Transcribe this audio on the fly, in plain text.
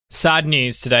sad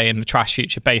news today in the Trash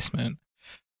Future basement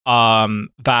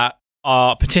that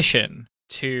our petition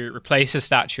to replace the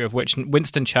statue of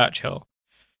Winston Churchill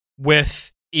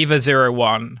with Eva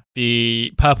 01,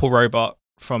 the purple robot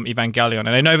from Evangelion. And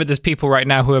I know that there's people right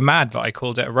now who are mad that I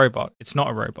called it a robot. It's not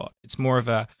a robot. It's more of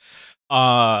a...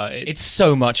 it's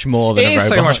so much more than a robot. It is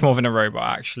so much more than a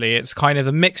robot, actually. It's kind of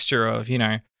a mixture of,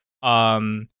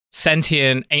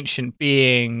 sentient, ancient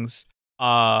beings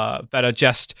that are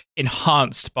just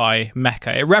enhanced by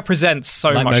mecha. It represents so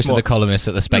like much most more. of the columnists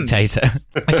at The Spectator.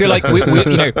 I feel like,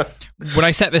 when I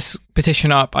set this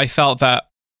petition up, I felt that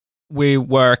we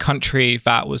were a country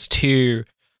that was too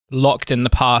locked in the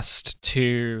past,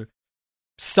 too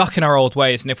stuck in our old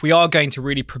ways. And if we are going to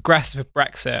really progress with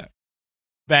Brexit,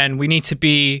 then we need to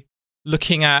be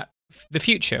looking at the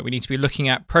future. We need to be looking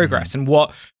at progress and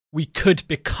what we could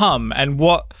become, and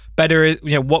what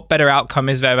better outcome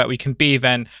is there that we can be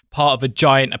than part of a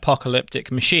giant apocalyptic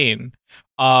machine.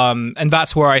 And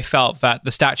that's where I felt that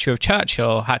the statue of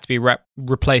Churchill had to be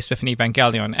replaced with an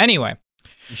Evangelion. Anyway.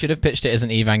 You should have pitched it as an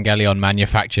Evangelion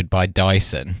manufactured by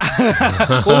Dyson.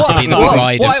 What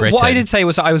I did say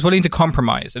was that I was willing to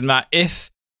compromise, and that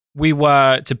if we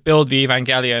were to build the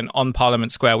Evangelion on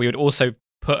Parliament Square, we would also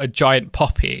put a giant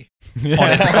poppy on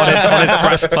its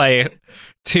breastplate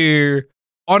to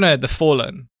honor the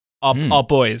fallen, our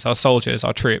boys, our soldiers,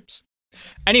 our troops.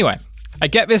 Anyway, I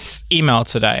get this email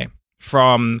today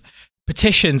from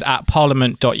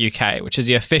petitions@parliament.uk, which is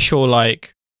the official,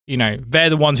 they're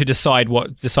the ones who decides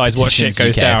what shit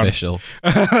goes UK down. Official.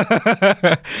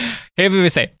 Here we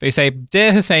say,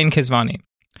 Dear Hussein Kizvani,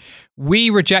 we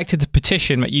rejected the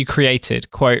petition that you created,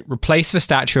 quote, replace the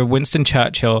statue of Winston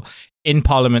Churchill in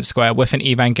Parliament Square with an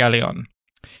Evangelion.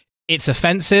 It's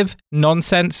offensive,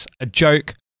 nonsense, a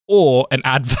joke, or an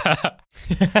advert.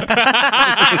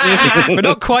 We're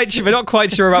not quite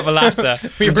sure about the latter.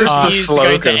 We refuse to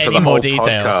go into any more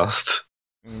detail. Podcast.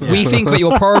 We think that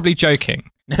you're probably joking.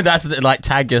 That's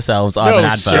tag yourselves. I'm an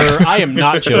advert. Sir, I am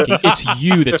not joking. It's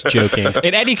you that's joking.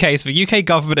 In any case, the UK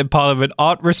government and Parliament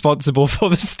aren't responsible for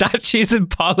the statues in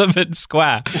Parliament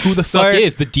Square. Who the fuck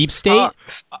is the deep state?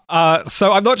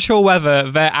 So I'm not sure whether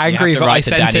they're angry that I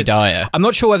sent it. I'm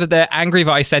not sure whether they're angry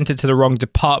that I sent it to the wrong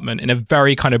department in a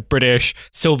very kind of British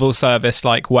civil service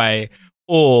like way,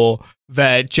 or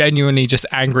they're genuinely just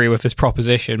angry with this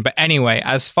proposition. But anyway,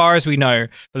 as far as we know,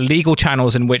 the legal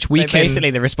channels in which we can...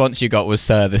 Basically, the response you got was,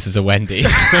 sir, this is a Wendy's.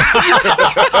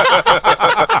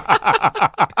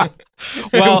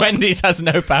 Well, Wendy's has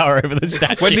no power over the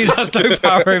statue. Wendy's has no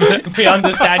power over it. We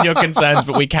understand your concerns,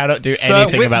 but we cannot do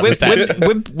anything about the statue.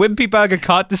 Wimpy Burger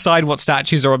can't decide what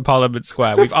statues are on Parliament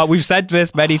Square. We've said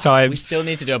this many times. We still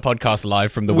need to do a podcast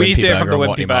live from the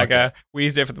Wimpy Burger. We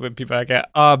do it from the Wimpy Burger.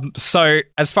 So,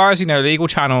 as far as we know, legal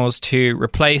channels to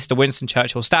replace the Winston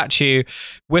Churchill statue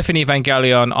with an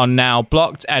Evangelion are now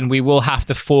blocked, and we will have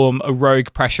to form a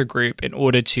rogue pressure group in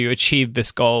order to achieve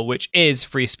this goal, which is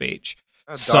free speech.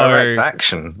 Direct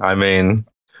action. I mean,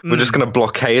 we're just going to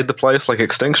blockade the place like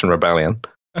Extinction Rebellion.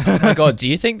 Oh my god, do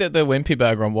you think that the Wimpy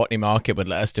Burger on Watney Market would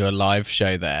let us do a live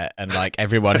show there, and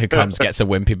everyone who comes gets a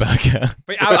Wimpy Burger?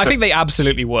 I think they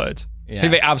absolutely would. Yeah. I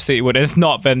think they absolutely would. And if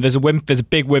not, then there's a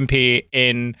big Wimpy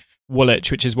in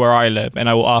Woolwich, which is where I live, and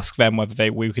I will ask them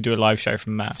whether we could do a live show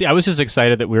from that. See, I was just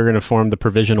excited that we were going to form the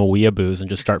provisional weeaboos and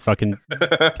just start fucking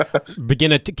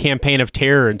begin a campaign of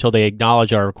terror until they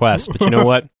acknowledge our request. But you know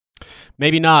what?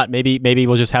 Maybe not. Maybe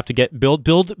we'll just have to build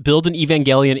an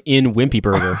Evangelion in Wimpy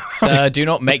Burger. Sir, do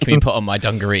not make me put on my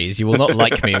dungarees. You will not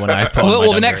like me when I put on my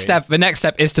dungarees. The next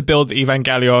step is to build the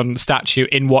Evangelion statue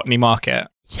in Watney Market.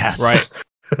 Yes. Right.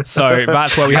 So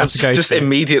that's where we have to go. Just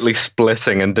immediately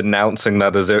splitting and denouncing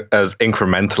that as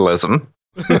incrementalism.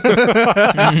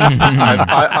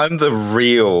 I'm the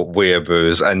real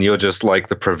weeaboos, and you're just like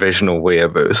the provisional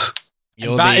weeaboos.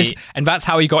 And that's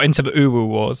how he got into the Uwu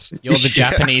Wars. You're the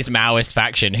Japanese Maoist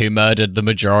faction who murdered the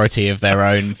majority of their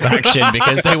own faction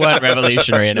because they weren't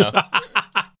revolutionary enough.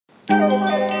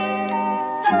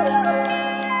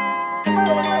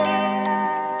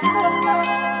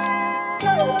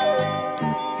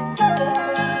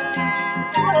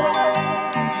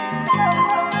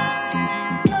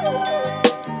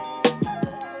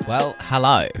 Well,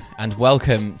 hello, and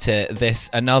welcome to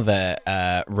another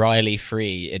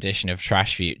Riley-free edition of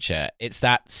Trash Future. It's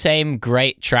that same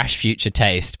great Trash Future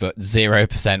taste, but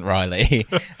 0% Riley.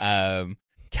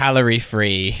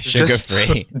 Calorie-free,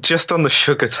 sugar-free. Just on the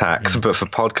sugar tax, but for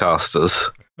podcasters.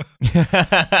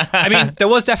 I mean, there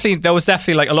was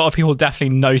definitely a lot of people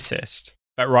definitely noticed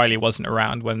that Riley wasn't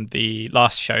around when the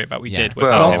last show that we did with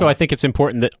Well, But Riley. also, I think it's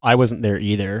important that I wasn't there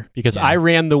either because I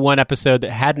ran the one episode that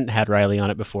hadn't had Riley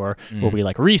on it before, where we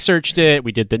like researched it,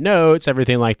 we did the notes,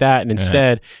 everything like that, and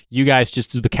instead, you guys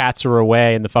just the cats were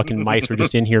away and the fucking mice were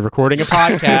just in here recording a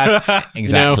podcast,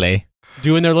 Exactly.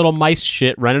 doing their little mice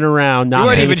shit, running around. Not We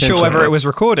weren't paying even sure attention. whether it was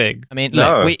recording. I mean,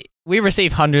 No. look, we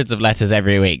receive hundreds of letters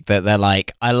every week that they're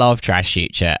like, I love Trash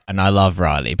Future and I love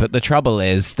Riley. But the trouble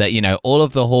is that, all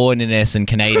of the horniness and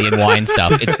Canadian wine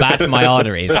stuff, it's bad for my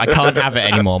arteries. I can't have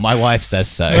it anymore. My wife says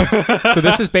so. So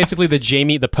this is basically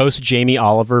the post Jamie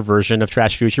Oliver version of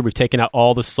Trash Future. We've taken out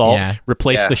all the salt,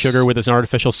 replaced the Yes. sugar with an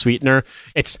artificial sweetener.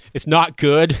 It's not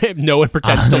good. No one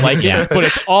pretends to like it, but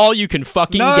it's all you can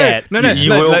fucking get. No, You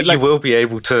will be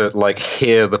able to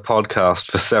hear the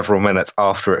podcast for several minutes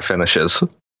after it finishes.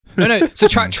 No. So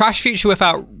Trash Future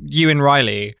without you and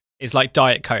Riley is like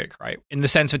Diet Coke, right? In the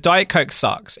sense that Diet Coke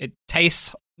sucks. It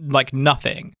tastes like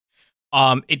nothing.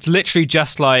 It's literally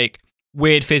just like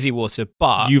weird fizzy water,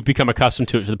 but You've become accustomed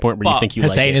to it to the point where you think you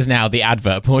like Hussein it. is now the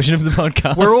advert portion of the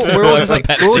podcast. we're all just like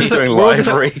Pepsi. we're all just, Doing we're all just,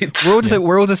 live reads. we're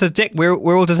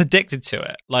all just addicted to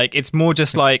it. Like it's more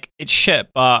just like it's shit,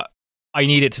 but I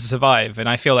need it to survive, and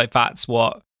I feel like that's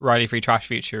what Riley Free Trash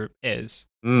Future is.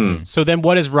 Mm. So then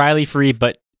what is Riley Free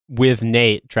but with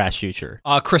Nate Trash Future?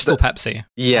 Crystal Pepsi.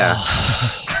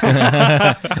 Yes.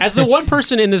 As the one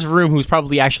person in this room who's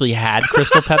probably actually had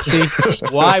Crystal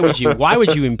Pepsi, why would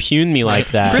you impugn me like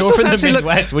that? Crystal You're from Pepsi the look-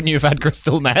 Midwest, wouldn't you have had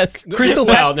crystal meth? Crystal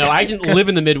Well, no, I didn't live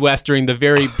in the Midwest during the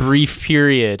very brief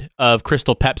period of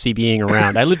Crystal Pepsi being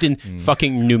around. I lived in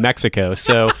fucking New Mexico,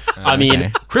 so I mean,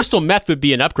 Okay. crystal meth would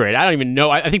be an upgrade. I don't even know.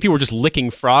 I think people were just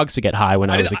licking frogs to get high when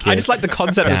I was a kid. I just like the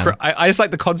concept. Damn. I just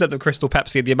like the concept of Crystal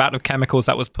Pepsi and the amount of chemicals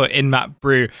that was put in that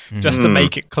brew just to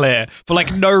make it clear for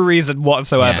like no reason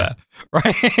whatsoever.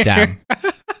 Right? Damn.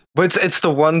 But it's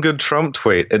the one good Trump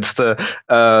tweet. It's the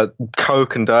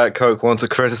Coke and Diet Coke want to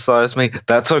criticize me.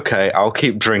 That's okay. I'll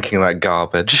keep drinking that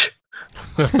garbage.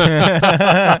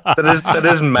 That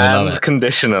is man's it.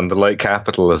 condition under late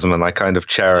capitalism, and I kind of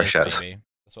cherish Yes, it. baby.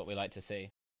 That's what we like to see.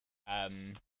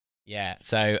 Yeah.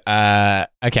 So,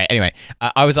 okay. Anyway,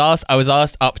 I was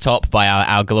asked up top by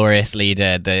our glorious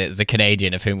leader, the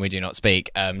Canadian of whom we do not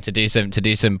speak, to do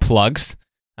some plugs.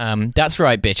 That's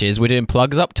right, bitches. We're doing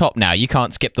plugs up top now. You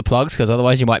can't skip the plugs because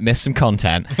otherwise you might miss some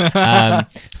content.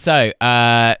 So,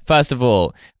 first of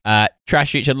all,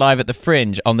 Trash Future live at the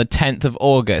Fringe on the 10th of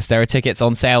August. There are tickets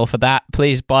on sale for that.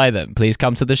 Please buy them. Please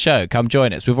come to the show. Come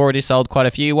join us. We've already sold quite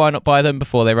a few. Why not buy them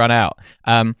before they run out?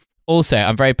 Also,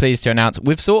 I'm very pleased to announce,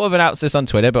 we've sort of announced this on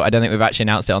Twitter, but I don't think we've actually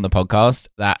announced it on the podcast,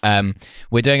 that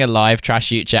we're doing a live Trash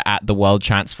Future at the World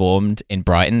Transformed in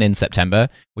Brighton in September,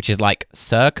 which is like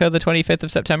circa the 25th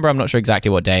of September. I'm not sure exactly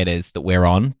what day it is that we're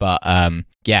on, but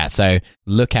yeah, so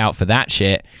look out for that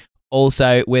shit.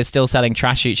 Also, we're still selling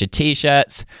Trash Future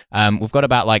t-shirts. We've got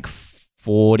about like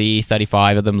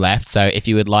 35 of them left. So if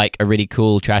you would like a really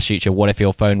cool Trash Future What If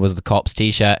Your Phone Was the Cops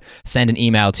t-shirt, send an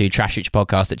email to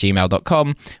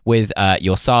trashfuturepodcast@gmail.com with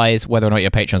your size, whether or not you're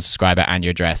a Patreon subscriber, and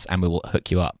your address, and we will hook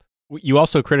you up. You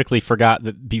also critically forgot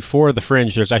that before the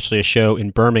Fringe, there's actually a show in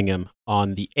Birmingham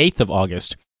on the 8th of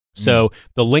August. So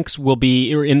the links will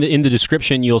be in the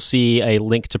description. You'll see a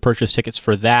link to purchase tickets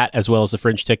for that, as well as the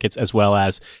Fringe tickets, as well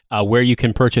as where you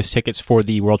can purchase tickets for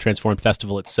the World Transformed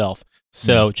Festival itself.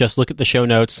 So just look at the show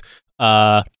notes.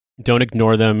 Don't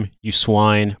ignore them, you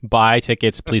swine. Buy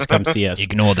tickets. Please come see us.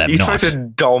 Ignore them You not. try to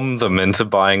dom them into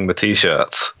buying the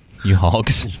t-shirts. You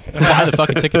hogs. Buy the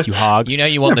fucking tickets, you hogs. You know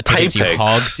you want the Pay tickets, you pigs.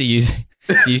 hogs.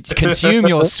 You consume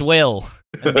your swill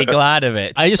and be glad of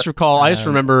it. I just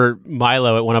remember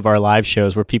Milo at one of our live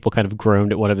shows where people kind of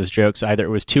groaned at one of his jokes. Either it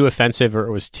was too offensive or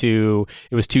it was too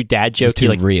dad jokey. It was too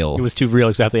like, real. It was too real,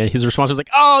 exactly. And his response was like,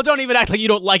 "Oh, don't even act like you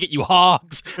don't like it, you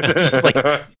hogs." And it's just like,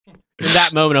 in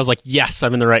that moment, I was like, "Yes,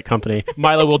 I'm in the right company."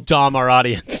 Milo will dom our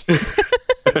audience.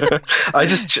 I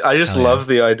just love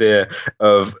the idea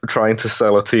of trying to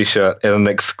sell a t-shirt in an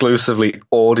exclusively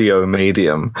audio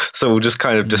medium. So we'll just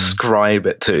kind of describe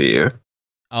it to you.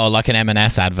 Oh, like an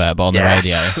M&S advert, but on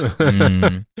Yes.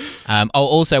 the radio.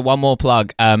 Also, one more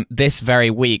plug. This very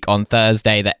week, on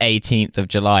Thursday, the 18th of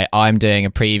July, I'm doing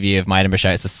a preview of my Edinburgh show.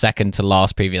 It's the second to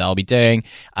last preview that I'll be doing.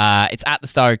 It's at the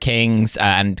Star of Kings,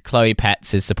 and Chloe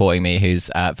Petts is supporting me, who's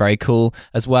very cool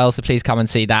as well. So please come and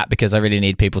see that, because I really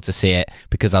need people to see it,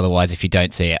 because otherwise, if you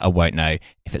don't see it, I won't know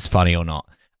if it's funny or not.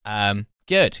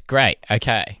 Good, great,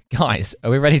 okay. Guys,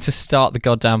 are we ready to start the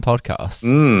goddamn podcast?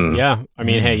 Yeah. I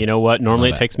mean, hey, you know what? Normally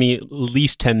Love it it. takes me at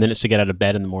least 10 minutes to get out of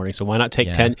bed in the morning. So why not take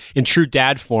Yeah. 10 in true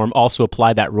dad form, also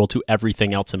apply that rule to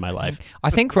everything else in my life? I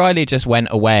think Riley just went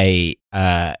away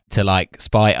to like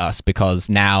spite us, because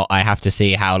now I have to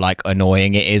see how like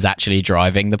annoying it is actually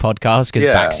driving the podcast, because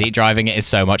backseat driving it is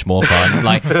so much more fun.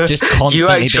 Like just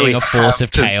constantly being a force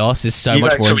of chaos is so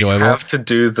much more enjoyable. You have to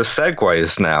do the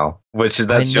segues now,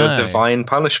 that's your divine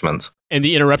punishment. And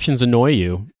the interruptions annoy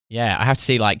you. Yeah, I have to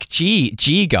see like,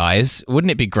 gee guys,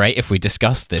 wouldn't it be great if we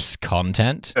discussed this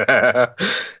content?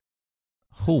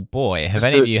 Oh boy, have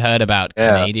any of you heard about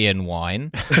Canadian wine?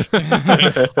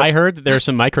 I heard that there are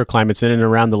some microclimates in and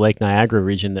around the Lake Niagara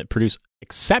region that produce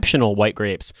exceptional white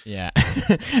grapes. Yeah,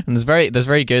 and there's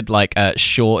very good like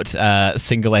short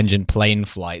single engine plane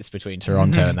flights between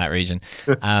Toronto and that region.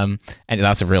 And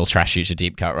that's a real trash future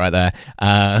deep cut right there.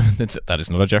 That is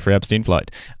not a Jeffrey Epstein flight.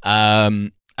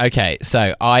 Okay,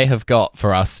 so I have got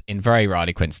for us in very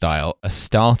Riley Quinn style a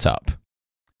startup.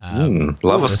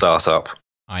 Love a startup.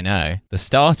 I know. The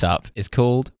startup is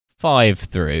called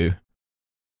 5-Through. Does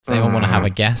anyone want to have a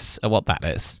guess at what that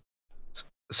is?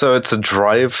 So it's a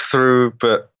drive-through,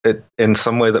 but it in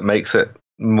some way that makes it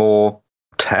more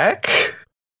tech?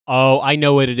 Oh, I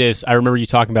know what it is. I remember you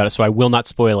talking about it, so I will not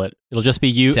spoil it. It'll just be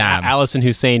you, Allison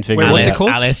Hussein figuring Wait, what's it called?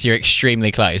 Alice, you're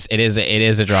extremely close. It is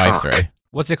a drive-through.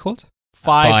 What's it called?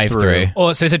 5-Through.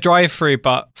 Oh, so it's a drive-through,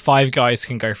 but 5 guys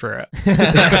can go through it.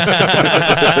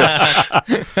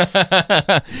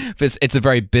 It's a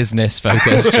very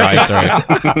business-focused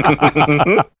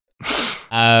drive-through.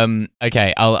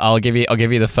 Okay, I'll give you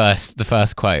the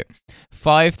first quote.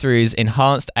 5-Through's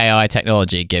enhanced AI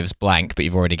technology gives blank, but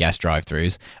you've already guessed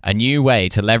drive-throughs, a new way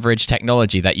to leverage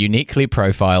technology that uniquely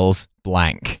profiles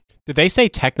blank. Did they say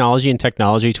technology and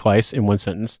technology twice in one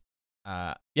sentence?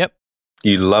 Yep.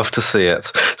 You love to see it.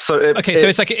 So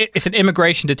it's like it's an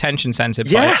immigration detention center,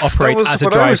 but it operates as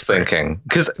a drive-through. I was thinking,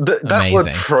 because that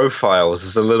word profiles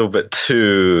is a little bit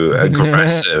too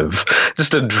aggressive.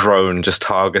 Just a drone just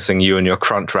targeting you and your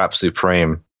Crunchwrap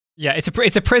Supreme. Yeah, it's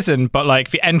a prison, but like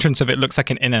the entrance of it looks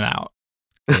like an in and out.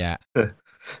 Yeah,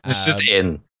 just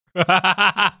in.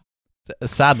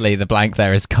 Sadly, the blank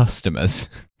there is customers.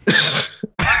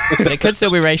 But it could still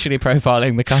be racially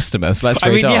profiling the customers. Let's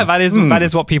read on. Yeah, that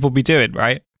is what people be doing,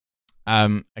 right?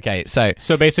 Okay, so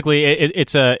basically,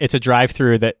 it's a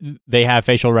drive-through that they have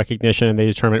facial recognition and they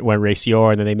determine what race you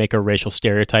are, and then they make a racial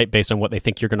stereotype based on what they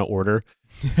think you're going to order.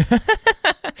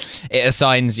 It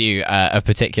assigns you a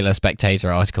particular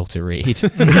Spectator article to read.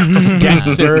 Get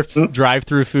served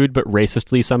drive-through food, but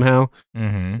racistly somehow.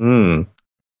 Mm-hmm.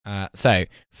 So,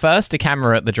 first, a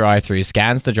camera at the drive-thru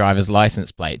scans the driver's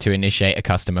license plate to initiate a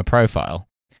customer profile.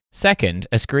 Second,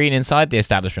 a screen inside the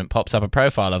establishment pops up a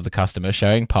profile of the customer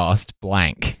showing past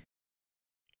blank.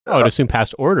 I'd assume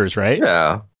past orders, right?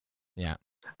 Yeah. Yeah.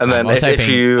 And then I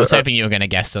was hoping you were going to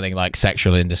guess something like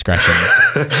sexual indiscretions.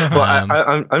 Well,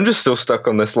 I'm just still stuck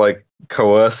on this like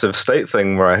coercive state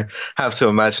thing where I have to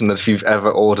imagine that if you've ever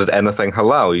ordered anything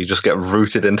halal, you just get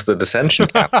rooted into the detention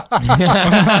camp.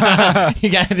 You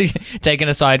get taken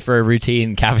aside for a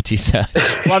routine cavity search.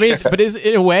 Well, I mean, but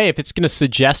in a way, if it's going to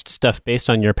suggest stuff based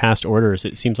on your past orders,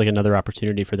 it seems like another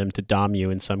opportunity for them to dom you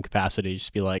in some capacity.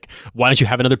 Just be like, why don't you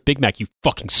have another Big Mac, you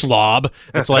fucking slob?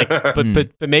 It's like,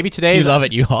 but maybe today you love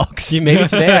it, you hawks. Maybe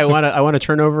today I want to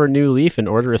turn over a new leaf and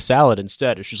order a salad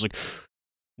instead. It's just like,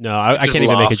 no, I can't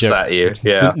even make a joke. At you.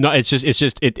 Yeah. No, it's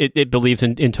just it believes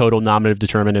in total nominative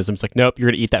determinism. It's like, nope, you're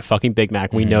gonna eat that fucking Big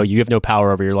Mac. We know you have no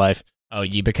power over your life. Oh,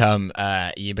 you become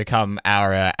our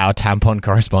tampon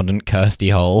correspondent, Kirsty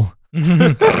Hole.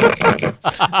 So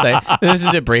this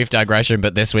is a brief digression,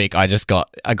 but this week I got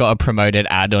a promoted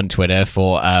ad on Twitter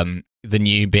for the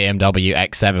new BMW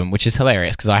X7, which is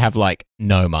hilarious because I have like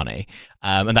no money,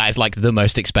 and that is like the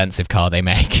most expensive car they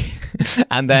make.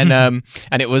 And then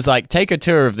and it was like, take a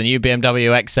tour of the new BMW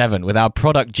X7 with our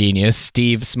product genius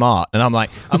Steve Smart, and I'm like,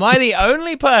 am I the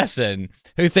only person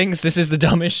who thinks this is the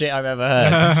dumbest shit I've ever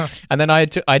heard? And then I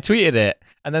tweeted it,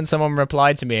 and then someone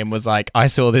replied to me and was like, I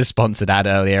saw this sponsored ad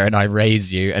earlier and I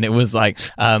raised you. And it was like,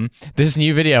 this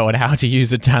new video on how to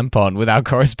use a tampon with our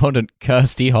correspondent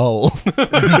Kirsty Hole.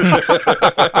 That's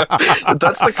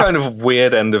the kind of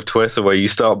weird end of Twitter where you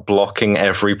start blocking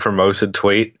every promoted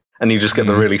tweet and you just get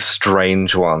the really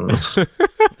strange ones.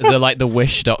 the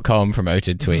wish.com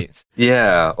promoted tweets.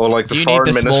 Yeah, or like the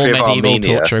Foreign Ministry of Armenia. Do you need the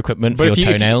small medieval Armenia. torture equipment for your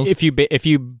toenails? If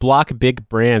you block big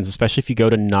brands, especially if you go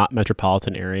to not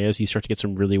metropolitan areas, you start to get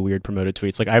some really weird promoted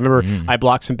tweets. Like I remember I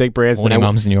blocked some big brands. All your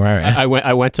mums in your area.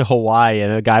 I went to Hawaii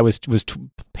and a guy was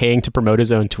paying to promote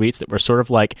his own tweets that were sort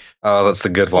of like, oh, that's the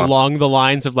good one, along the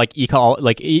lines of like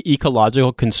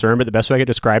ecological concern. But the best way I could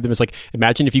describe them is like,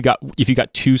 imagine if you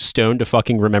got too stoned to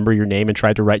fucking remember your name and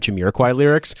tried to write Jamiroquai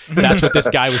lyrics. That's what this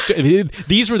guy was doing.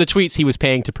 These were the tweets he was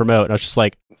paying to promote. And I was just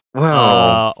like,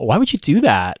 Well, Why would you do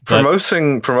that? But-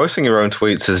 promoting your own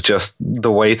tweets is just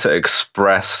the way to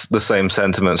express the same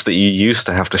sentiments that you used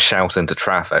to have to shout into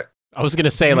traffic. I was going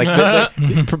to say, like,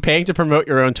 paying to promote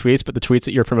your own tweets, but the tweets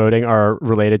that you're promoting are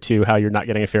related to how you're not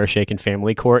getting a fair shake in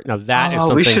family court. Now that is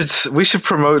something we should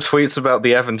promote tweets about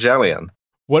the Evangelion.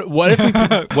 What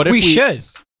if we should?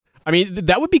 I mean,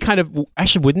 that would be kind of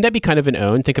actually. Wouldn't that be kind of an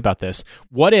own? Think about this.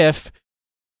 What if,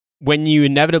 when you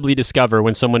inevitably discover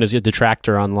when someone is a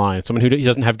detractor online, someone who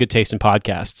doesn't have good taste in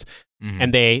podcasts,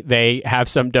 and they have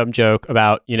some dumb joke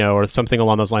about, or something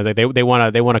along those lines, like they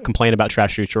want to complain about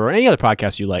Trash Future or any other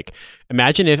podcast you like.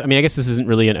 Imagine if, I guess this isn't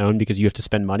really an own because you have to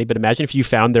spend money, but imagine if you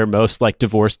found their most like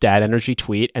divorced dad energy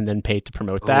tweet and then paid to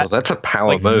promote that. Oh, that's a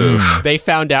power move. They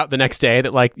found out the next day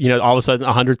that all of a sudden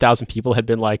 100,000 people had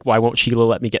been like, why won't Sheila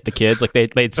let me get the kids? Like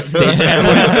they'd seen it.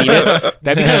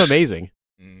 That'd be kind of amazing.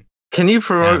 Can you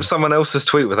promote someone else's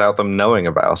tweet without them knowing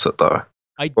about it, though?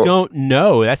 I don't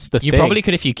know. That's the thing. You probably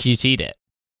could if you QT'd it.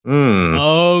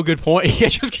 Oh, good point. Yeah,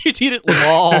 just QT'd it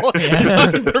lol.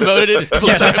 Fucking promoted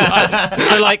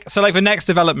it. So like the next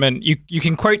development, you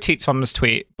can quote tweet someone's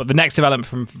tweet, but the next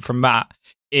development from that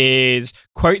is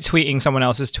quote tweeting someone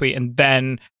else's tweet and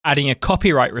then adding a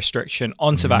copyright restriction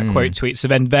onto that quote tweet, so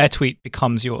then their tweet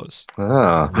becomes yours. You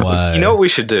know what we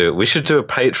should do? We should do a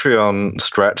Patreon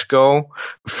stretch goal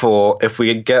for if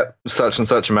we get such and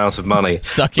such amount of money.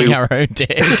 Sucking our own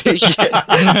dick.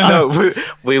 No,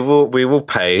 we will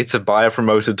pay to buy a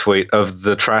promoted tweet of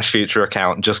the Trash Future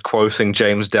account just quoting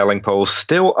James Dellingpole's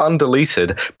still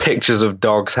undeleted pictures of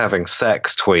dogs having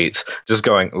sex tweets, just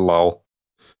going lol.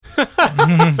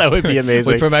 That would be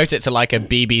amazing. We promote it to like a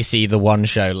BBC The One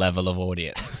Show level of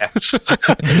audience.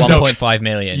 1.5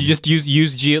 million. You just use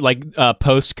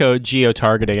postcode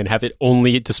geo-targeting and have it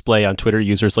only display on Twitter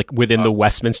users like within the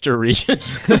Westminster region.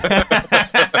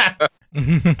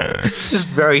 Just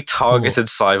very targeted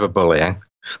cyberbullying.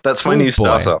 That's my new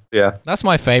startup. Yeah, that's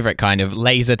my favorite kind of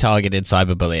laser targeted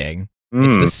cyberbullying.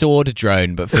 It's the sword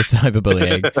drone, but for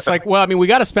cyberbullying. It's like, well, we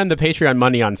got to spend the Patreon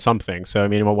money on something. So,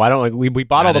 why don't we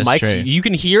bought all the mics? True. You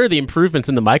can hear the improvements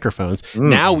in the microphones.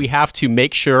 Now we have to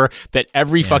make sure that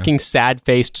every fucking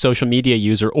sad-faced social media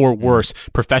user, or worse,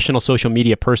 professional social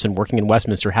media person working in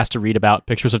Westminster has to read about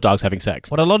pictures of dogs having sex.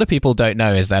 What a lot of people don't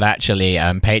know is that actually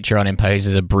Patreon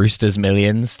imposes a Brewster's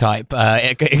Millions type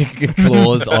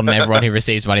clause on everyone who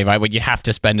receives money, right? Where you have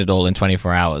to spend it all in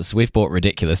 24 hours. We've bought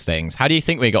ridiculous things. How do you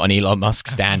think we got an Elon Musk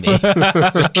standee?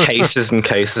 Just cases and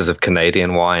cases of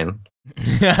Canadian wine.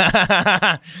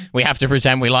 We have to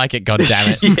pretend we like it,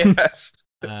 goddammit. Yes.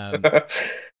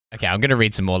 Okay, I'm going to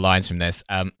read some more lines from this.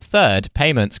 Third,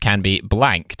 payments can be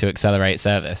blank to accelerate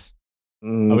service.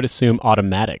 I would assume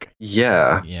automatic.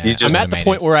 Yeah. I'm at the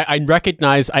point where I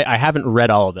recognize I haven't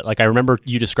read all of it. Like, I remember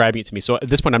you describing it to me. So at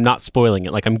this point, I'm not spoiling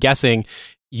it. Like, I'm guessing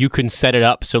you can set it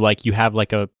up so like you have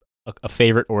like a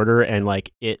favorite order and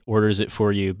like it orders it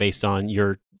for you based on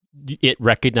it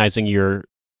recognizing your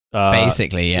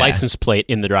basically license plate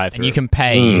in the drive-thru. And you can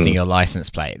pay using your license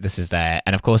plate. This is there,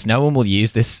 and of course no one will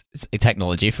use this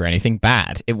technology for anything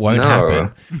bad. It won't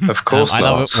happen. Of course I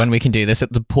love it when we can do this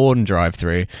at the porn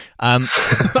drive-thru. A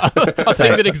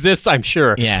thing that exists, I'm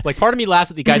sure. Yeah, like part of me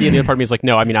laughs at the idea, and the other part of me is like,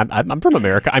 no, I'm from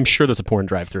America. I'm sure there's a porn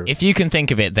drive-thru. If you can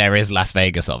think of it, there is Las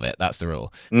Vegas of it. That's the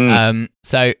rule.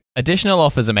 So additional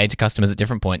offers are made to customers at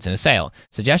different points in a sale.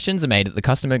 Suggestions are made at the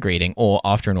customer greeting or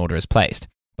after an order is placed.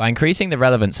 By increasing the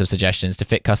relevance of suggestions to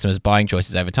fit customers' buying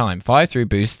choices over time, 5through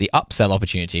boosts the upsell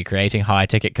opportunity, creating higher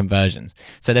ticket conversions.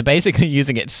 So they're basically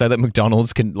using it so that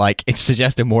McDonald's can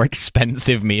suggest a more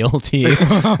expensive meal to you.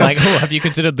 Have you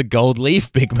considered the gold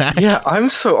leaf Big Mac? Yeah,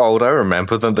 I'm so old. I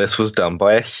remember that this was done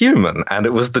by a human, and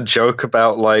it was the joke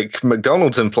about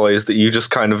McDonald's employees that you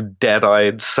just kind of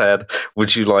dead-eyed said,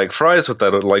 "Would you like fries with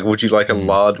that?" Or "Would you like a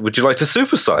large? Would you like to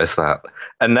supersize that?"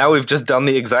 And now we've just done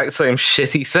the exact same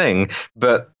shitty thing,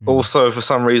 but also for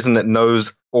some reason it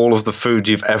knows all of the food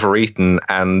you've ever eaten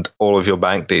and all of your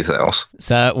bank details.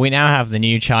 So we now have the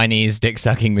new Chinese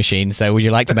dick-sucking machine. So would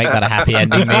you like to make that a happy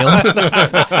ending meal?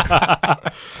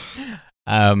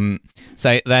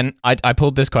 So then I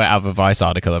pulled this quote out of a Vice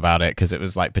article about it because it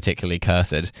was particularly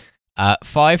cursed.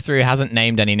 5through hasn't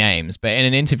named any names, but in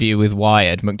an interview with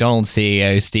Wired, McDonald's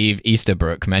CEO Steve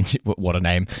Easterbrook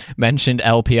mentioned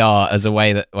LPR as a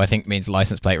way that I think means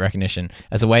license plate recognition,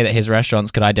 as a way that his restaurants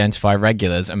could identify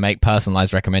regulars and make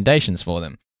personalized recommendations for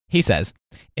them. He says,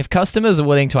 "If customers are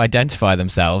willing to identify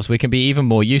themselves, we can be even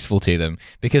more useful to them,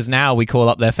 because now we call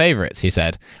up their favorites," he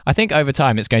said. "I think over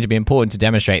time it's going to be important to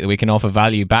demonstrate that we can offer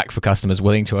value back for customers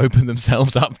willing to open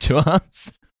themselves up to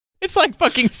us." It's like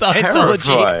fucking Scientology.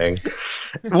 Terrifying.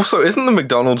 Also, isn't the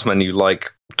McDonald's menu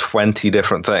like 20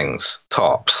 different things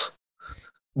tops?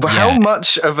 But Yeah. how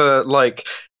much of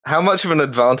an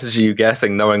advantage are you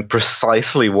getting knowing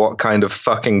precisely what kind of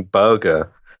fucking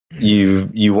burger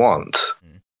you want?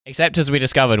 Except as we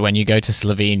discovered when you go to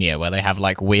Slovenia, where they have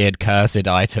like weird cursed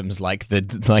items like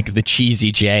the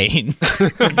cheesy Jane,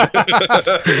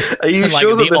 Are you like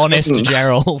sure that the this honest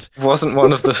Gerald. wasn't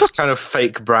one of the kind of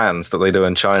fake brands that they do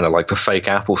in China, like the fake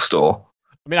Apple store?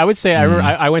 I mean, I would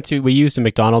say we used a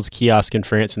McDonald's kiosk in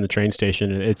France in the train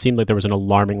station, and it seemed like there was an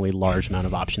alarmingly large amount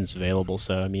of options available.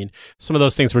 So, I mean, some of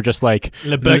those things were just like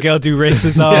Le burger du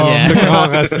racism. Yeah. le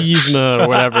grand racisme or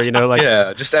whatever, like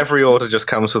Yeah, just every order just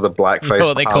comes with a blackface You know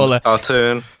what they call it?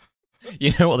 cartoon.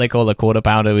 You know what they call a quarter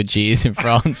pounder with cheese in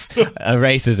France? A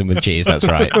racism with cheese. That's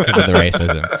right, because of the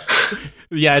racism.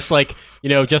 Yeah, it's like,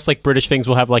 just like British things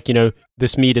will have like,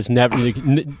 this meat is never,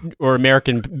 or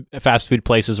American fast food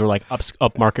places or like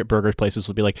upmarket burger places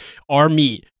will be like, our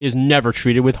meat is never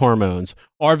treated with hormones.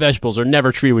 Our vegetables are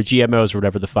never treated with GMOs or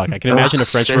whatever the fuck. I can imagine a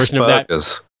French version of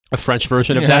that. A French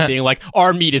version of that being like,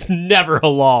 our meat is never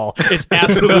halal. It's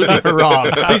absolutely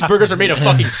haram. These burgers are made of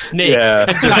fucking snakes and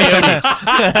coyotes.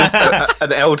 Just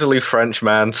an elderly French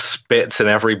man spits in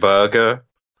every burger.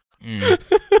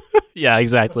 Yeah,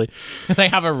 exactly. They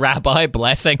have a rabbi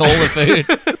blessing all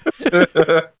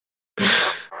the food.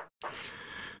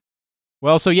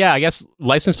 Well, so yeah, I guess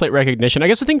license plate recognition. I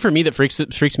guess the thing for me that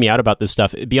freaks me out about this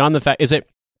stuff, beyond the fact, is it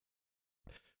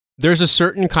there's a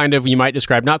certain kind of, you might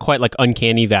describe, not quite like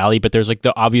uncanny valley, but there's like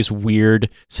the obvious weird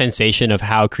sensation of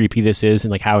how creepy this is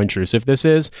and like how intrusive this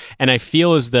is. And I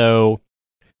feel as though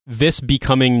this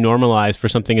becoming normalized for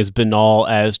something as banal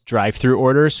as drive-through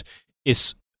orders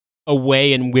is a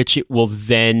way in which it will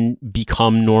then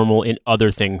become normal in other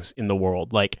things in the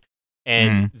world.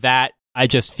 That I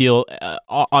just feel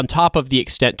on top of the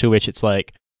extent to which it's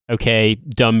like, okay,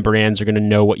 dumb brands are going to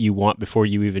know what you want before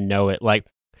you even know it. Like,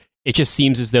 it just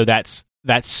seems as though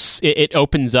it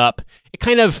opens up, it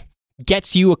kind of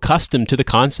gets you accustomed to the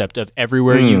concept of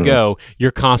everywhere you go,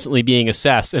 you're constantly being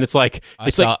assessed. And it's like,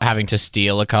 I start having to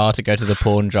steal a car to go to the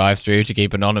porn drive-through to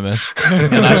keep anonymous.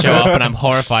 And I show up and I'm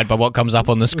horrified by what comes up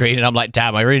on the screen. And I'm like,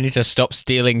 damn, I really need to stop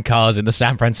stealing cars in the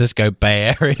San Francisco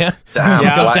Bay Area.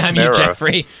 Damn, you,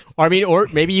 Jeffrey. or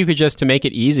maybe you could just, to make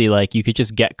it easy, like you could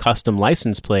just get custom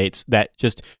license plates that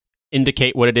just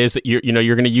indicate what it is that you're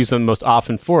going to use them most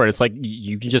often for. And it's like,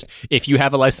 you can just, if you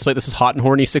have a license plate that says Hot and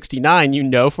Horny 69, you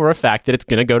know for a fact that it's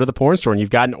going to go to the porn store and you've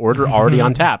got an order already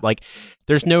on tap. Like,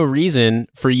 there's no reason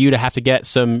for you to have to get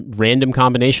some random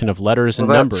combination of letters and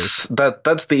numbers.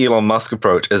 That's the Elon Musk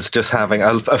approach, is just having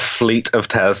a fleet of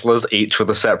Teslas, each with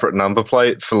a separate number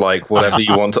plate for like whatever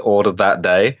you want to order that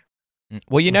day.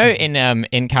 Well,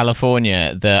 in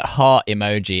California, the heart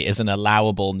emoji is an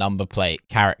allowable number plate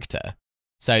character.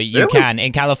 So you can,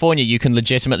 in California, you can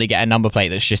legitimately get a number plate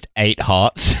that's just 8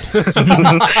 hearts.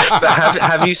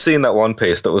 Have you seen that one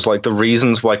piece that was like the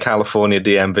reasons why California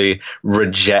DMV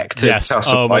rejected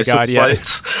custom license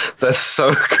plates? They're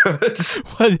so good.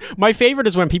 My favorite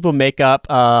is when people make up,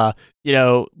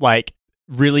 like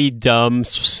really dumb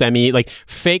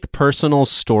fake personal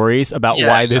stories about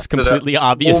why this completely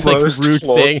obvious rude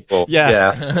plausible. thing.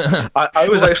 Yeah. I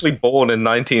was actually born in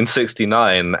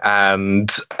 1969 and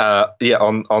on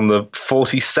the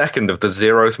 42nd of the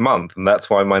 0th month, and that's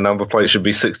why my number plate should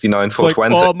be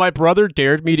 69420. Like, my brother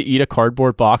dared me to eat a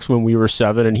cardboard box when we were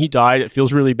 7 and he died. It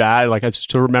feels really bad. Like, I just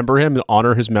to remember him and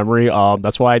honor his memory.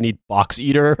 That's why I need Box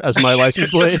Eater as my license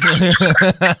plate.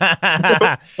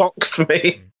 Box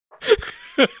me.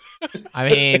 I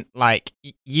mean, like,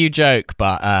 you joke,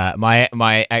 but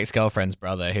my ex-girlfriend's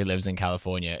brother, who lives in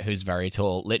California, who's very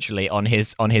tall, literally on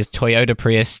his Toyota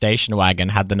Prius station wagon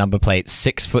had the number plate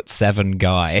 6'7"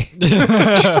 guy.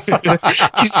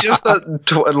 He's just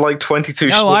that 22.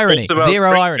 No irony,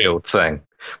 zero irony thing.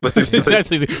 This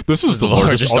is the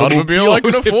largest automobile I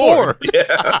can afford.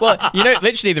 Yeah. Well,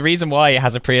 literally the reason why he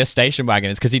has a Prius station wagon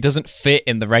is because he doesn't fit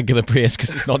in the regular Prius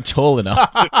because it's not tall enough.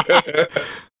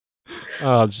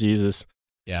 Oh, Jesus.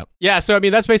 Yeah. Yeah, so I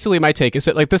mean, that's basically my take. Is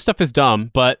that like this stuff is dumb,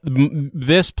 but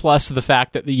this plus the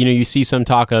fact that you see some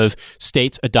talk of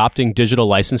states adopting digital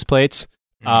license plates,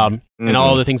 and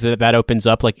all the things that opens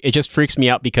up, like, it just freaks me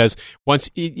out because once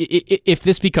if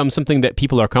this becomes something that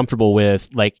people are comfortable with,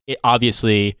 like, it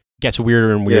obviously gets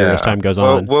weirder and weirder as time goes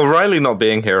on. Well, Riley not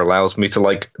being here allows me to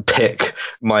like pick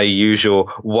my usual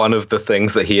one of the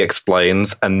things that he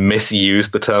explains and misuse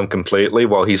the term completely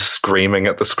while he's screaming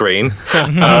at the screen.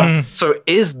 So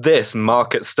is this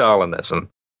market Stalinism,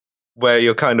 where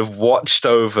you're kind of watched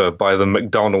over by the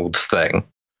McDonald's thing?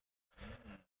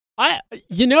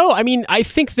 I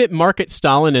think that market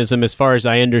Stalinism, as far as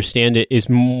I understand it, is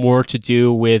more to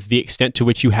do with the extent to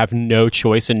which you have no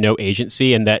choice and no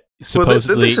agency, and that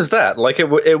supposedly... Well, this is that. Like,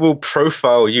 it will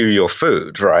profile you your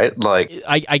food, right? Like,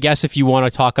 I guess if you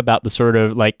want to talk about the sort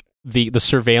of, like, the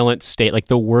surveillance state, like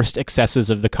the worst excesses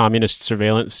of the communist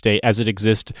surveillance state as it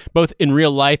exists, both in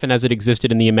real life and as it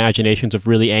existed in the imaginations of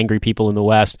really angry people in the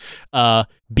West,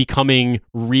 becoming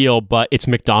real, but it's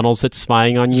McDonald's that's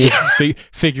spying on you,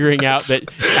 figuring out that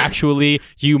actually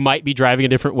you might be driving a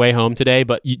different way home today,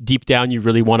 but deep down you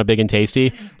really want a Big and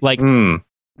Tasty. Like,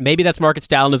 maybe that's market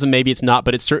Stalinism, maybe it's not,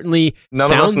 but it certainly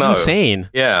sounds insane.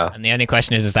 Yeah. And the only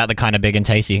question is that the kind of Big and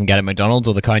Tasty you can get at McDonald's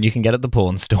or the kind you can get at the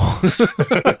porn store?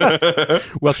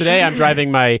 Well, today I'm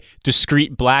driving my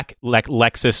discreet black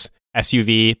Lexus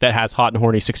SUV that has Hot and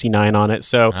Horny 69 on it.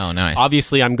 So nice.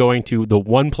 Obviously I'm going to the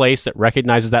one place that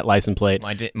recognizes that license plate.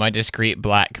 My discreet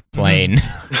black plane.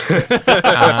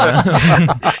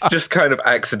 Just kind of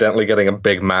accidentally getting a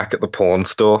Big Mac at the porn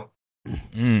store.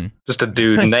 Just a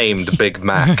dude named Big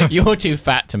Mac. You're too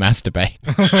fat to masturbate.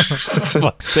 For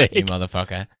fuck's sake. You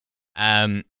motherfucker.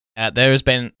 There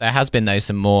has been though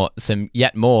some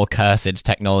yet more cursed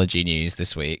technology news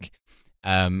this week.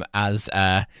 As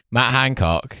Matt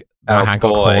Hancock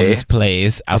Horns,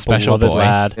 please, our special boy,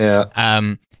 lad. Yeah.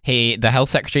 The health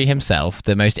secretary himself,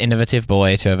 the most innovative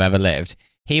boy to have ever lived.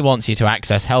 He wants you to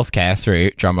access healthcare through,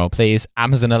 drumroll please,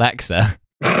 Amazon Alexa.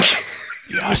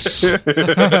 Yes.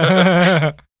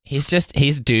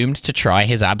 He's doomed to try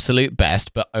his absolute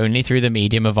best, but only through the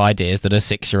medium of ideas that a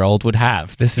 6-year-old would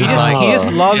have. He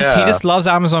just loves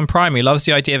Amazon Prime. He loves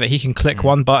the idea that he can click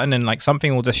one button and like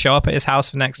something will just show up at his house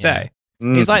the next day.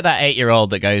 He's like that 8-year-old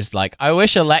that goes like, I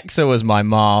wish Alexa was my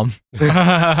mom.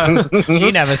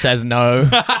 She never says no.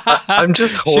 I'm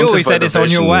just haunted. She always by said the it's on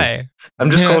your vision. way.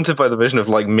 I'm just haunted by the vision of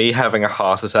like me having a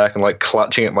heart attack and like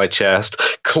clutching at my chest,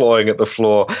 clawing at the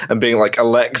floor, and being like,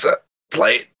 Alexa,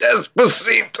 play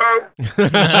Despacito.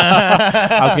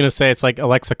 I was going to say, it's like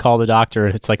Alexa, call the doctor,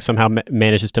 and it's like somehow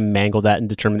manages to mangle that and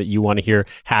determine that you want to hear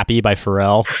Happy by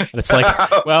Pharrell. And it's like,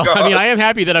 well, God. I mean, I am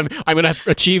happy that I'm going to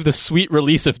achieve the sweet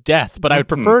release of death, but I would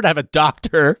prefer to have a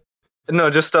doctor. No,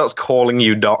 it just starts calling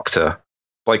you doctor.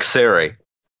 Like Siri.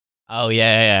 Oh,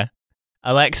 yeah.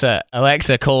 Alexa,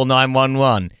 call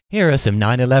 911. Here are some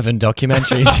 9/11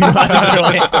 documentaries you might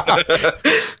enjoy.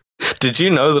 Did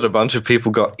you know that a bunch of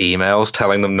people got emails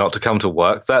telling them not to come to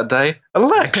work that day?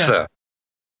 Alexa!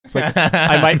 It's like,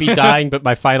 I might be dying, but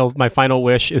my final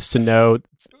wish is to know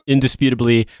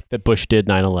indisputably that Bush did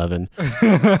 9/11.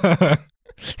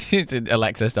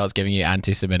 Alexa starts giving you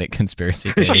anti-Semitic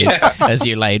conspiracy theories as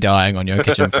you lay dying on your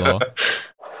kitchen floor.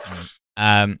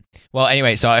 Well,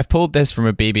 anyway, so I've pulled this from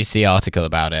a BBC article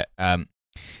about it.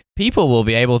 People will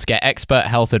be able to get expert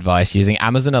health advice using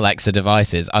Amazon Alexa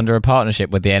devices under a partnership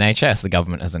with the NHS, the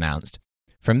government has announced.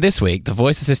 From this week, the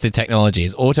voice-assisted technology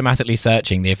is automatically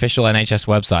searching the official NHS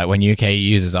website when UK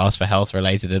users ask for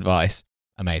health-related advice.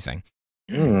 Amazing.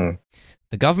 The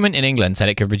government in England said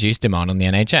it could reduce demand on the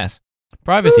NHS.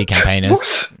 Privacy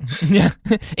campaigners... Yeah,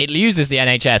 it uses the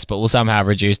NHS, but will somehow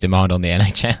reduce demand on the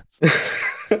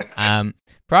NHS.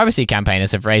 Privacy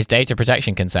campaigners have raised data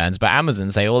protection concerns, but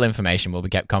Amazon say all information will be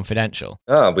kept confidential.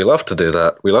 Oh, we love to do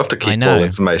that. We love to keep all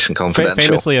information confidential.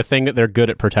 Famously a thing that they're good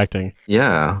at protecting.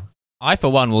 Yeah. I, for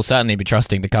one, will certainly be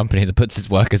trusting the company that puts its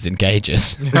workers in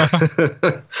cages.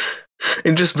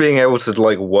 And just being able to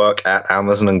like work at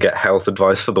Amazon and get health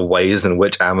advice for the ways in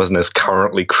which Amazon is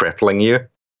currently crippling you.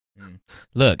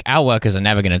 Look, our workers are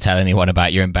never going to tell anyone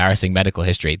about your embarrassing medical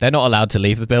history. They're not allowed to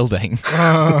leave the building.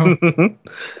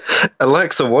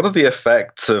 Alexa, what are the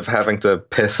effects of having to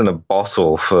piss in a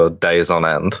bottle for days on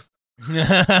end?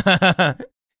 And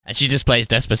she just plays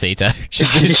Despacito.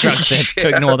 She's been instructed to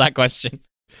ignore that question.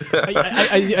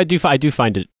 I do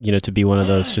find it, to be one of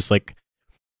those, just like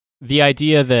the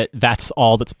idea that that's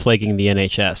all that's plaguing the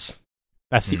NHS.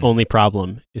 That's the only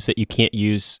problem, is that you can't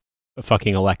use a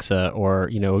fucking Alexa or,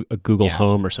 a Google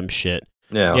Home or some shit.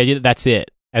 Yeah. The idea that that's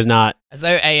it. As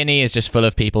though A&E is just full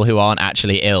of people who aren't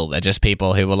actually ill. They're just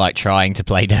people who were like trying to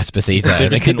play Despacito.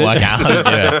 They couldn't work out how to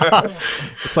do it.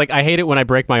 It's like, I hate it when I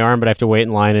break my arm, but I have to wait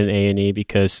in line in A&E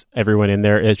because everyone in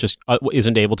there is just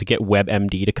isn't able to get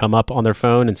WebMD to come up on their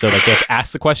phone, and so they have to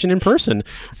ask the question in person.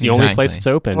 It's the only place it's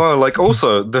open. Well, like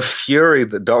also the fury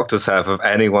that doctors have of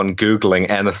anyone Googling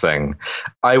anything.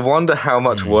 I wonder how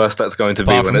much worse that's going to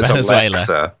be when it's Venezuela.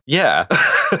 Alexa. Yeah.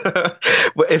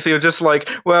 If you're just like,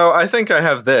 well, I think I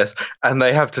have this. and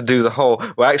they have to do the whole,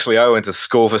 well, actually, I went to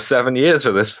school for 7 years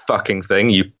for this fucking thing,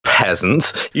 you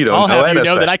peasant. You don't I'll know have anything.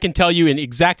 you know that I can tell you in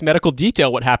exact medical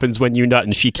detail what happens when you nut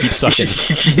and she keeps sucking.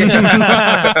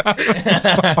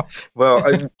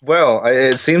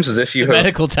 It seems as if you The have,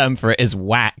 medical term for it is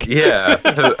whack. yeah,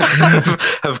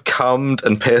 have cummed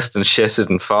and pissed and shitted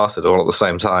and farted all at the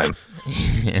same time.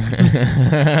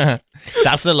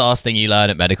 That's the last thing you learn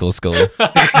at medical school.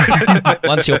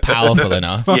 Once you're powerful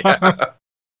enough. Yeah.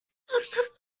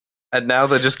 And now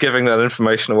they're just giving that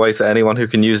information away to anyone who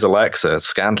can use Alexa. It's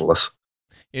scandalous.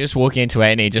 You're just walking into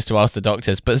A&E just to ask the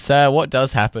doctors, but sir, what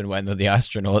does happen when the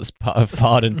astronauts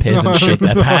fart and piss and shit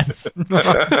their pants?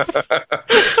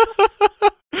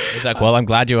 He's like, well, I'm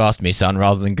glad you asked me, son,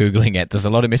 rather than Googling it. There's a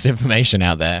lot of misinformation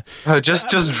out there. Just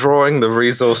drawing the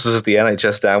resources of the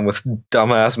NHS down with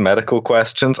dumbass medical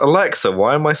questions. Alexa,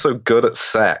 why am I so good at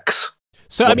sex?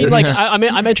 So I mean, like,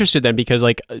 I'm interested then because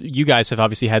like you guys have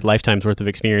obviously had lifetimes worth of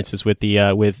experiences with the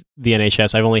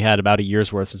NHS. I've only had about a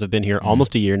year's worth since I've been here,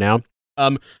 almost a year now.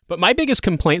 But my biggest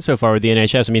complaint so far with the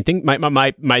NHS, I mean,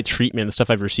 my treatment, the stuff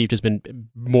I've received has been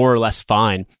more or less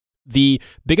fine. The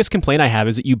biggest complaint I have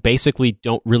is that you basically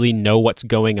don't really know what's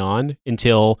going on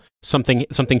until something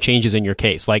changes in your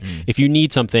case. Like if you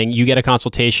need something, you get a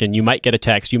consultation, you might get a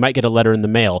text, you might get a letter in the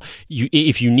mail.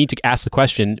 If you need to ask the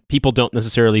question, people don't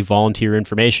necessarily volunteer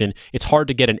information. It's hard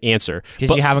to get an answer.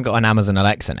 Because you haven't got an Amazon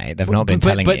Alexa, Nate. They've not been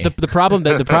telling you. But the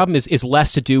problem is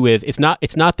less to do with it's not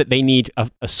that they need a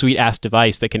sweet ass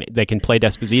device that can play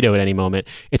Despacito at any moment.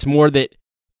 It's more that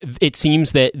it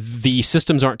seems that the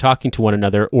systems aren't talking to one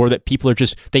another, or that people are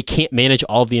they can't manage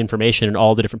all of the information and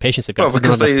all the different patients they've got. Well,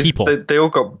 because they all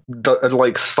got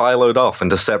like siloed off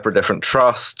into separate different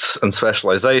trusts and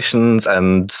specializations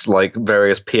and like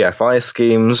various PFI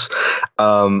schemes.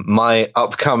 My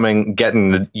upcoming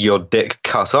getting your dick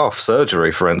cut off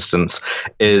surgery, for instance,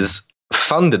 is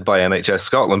funded by NHS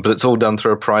Scotland, but it's all done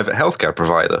through a private healthcare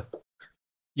provider.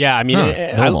 Yeah, I mean,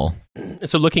 normal.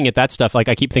 So looking at that stuff, like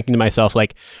I keep thinking to myself,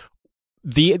 like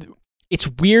it's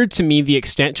weird to me the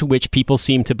extent to which people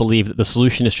seem to believe that the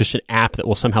solution is just an app that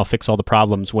will somehow fix all the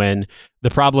problems. When the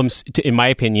problems, in my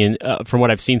opinion, from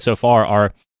what I've seen so far,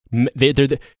 are they're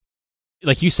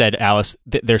like you said, Alice,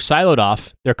 they're siloed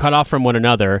off, they're cut off from one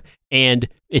another, and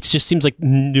it just seems like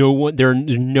there are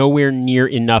nowhere near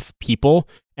enough people.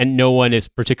 And no one is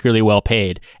particularly well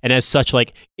paid. And as such,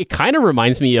 like, it kind of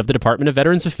reminds me of the Department of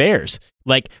Veterans Affairs.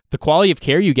 Like, the quality of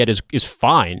care you get is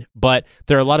fine, but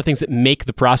there are a lot of things that make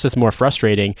the process more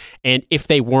frustrating. And if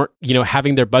they weren't,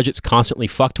 having their budgets constantly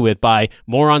fucked with by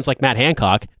morons like Matt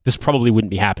Hancock, this probably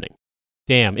wouldn't be happening.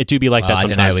 Damn, it do be like that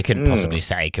sometimes. I don't know, we couldn't possibly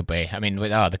say, could we? I mean,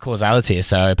 the causality is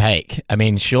so opaque. I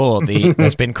mean, sure,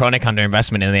 there's been chronic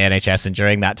underinvestment in the NHS, and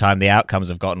during that time, the outcomes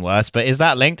have gotten worse, but is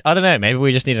that linked? I don't know, maybe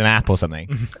we just need an app or something.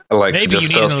 Alexa maybe you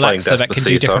need an Alexa that can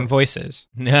do different voices.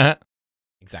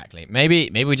 Exactly. Maybe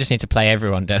we just need to play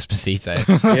everyone Despacito.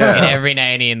 In every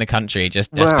nanny in the country,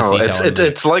 just Despacito. Wow,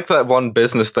 it's like that one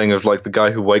business thing of like the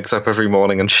guy who wakes up every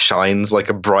morning and shines like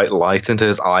a bright light into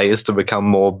his eyes to become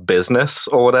more business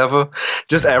or whatever.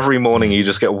 Just every morning you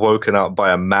just get woken up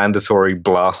by a mandatory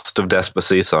blast of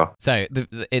Despacito. So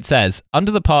it says,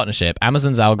 under the partnership,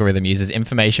 Amazon's algorithm uses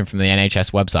information from the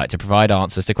NHS website to provide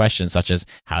answers to questions such as,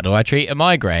 how do I treat a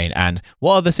migraine? And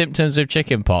what are the symptoms of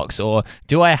chickenpox? Or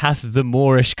do I have the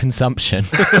Moorish consumption?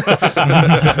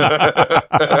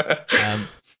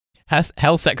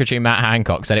 Health Secretary Matt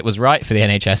Hancock said it was right for the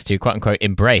NHS to quote-unquote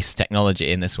embrace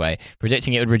technology in this way,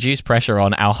 predicting it would reduce pressure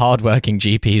on our hard-working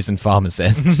GPs and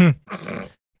pharmacists.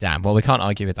 Damn, well, we can't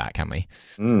argue with that, can we?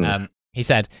 He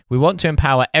said, we want to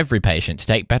empower every patient to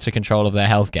take better control of their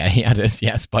healthcare. He added,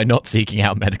 yes, by not seeking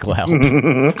out medical help.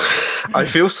 I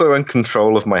feel so in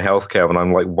control of my healthcare when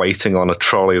I'm like waiting on a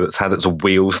trolley that's had its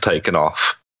wheels taken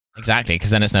off. Exactly,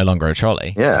 because then it's no longer a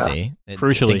trolley. Yeah. See?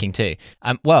 Crucially. Thinking too.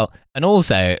 Well, and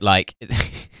also, like,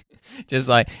 just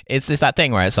like, it's just that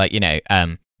thing where it's like,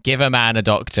 give a man a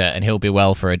doctor and he'll be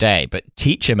well for a day, but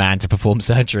teach a man to perform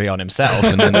surgery on himself,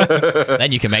 and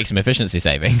then you can make some efficiency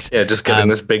savings. Yeah, just getting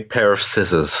this big pair of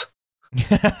scissors.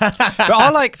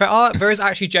 There is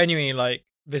actually genuinely like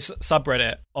this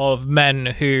subreddit of men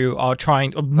who are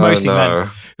trying, mostly men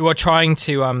who are trying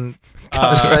to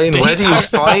where do you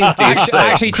find these things?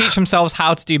 Actually teach themselves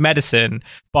how to do medicine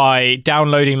by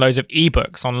downloading loads of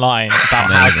ebooks online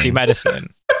about how to do medicine.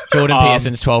 Jordan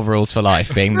Peterson's 12 Rules for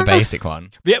Life being the basic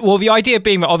one. Yeah, well, the idea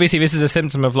being that obviously this is a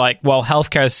symptom of like, well,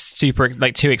 healthcare is super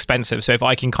like too expensive. So if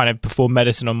I can kind of perform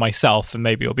medicine on myself, then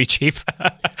maybe it'll be cheaper.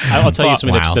 I'll tell you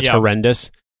something that's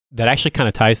horrendous. That actually kind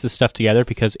of ties this stuff together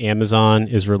because Amazon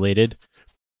is related.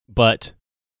 But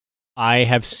I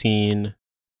have seen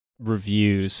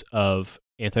reviews of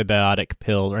antibiotic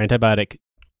pill or antibiotic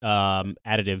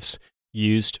additives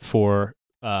used for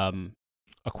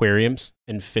aquariums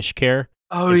and fish care.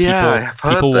 Oh, And yeah. I've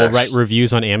heard people will this. write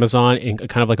reviews on Amazon in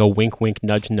kind of like a wink, wink,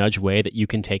 nudge, nudge way that you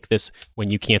can take this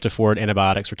when you can't afford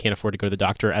antibiotics or can't afford to go to the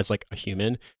doctor as like a human.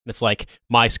 And it's like,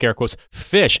 my scare quotes,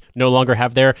 fish no longer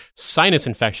have their sinus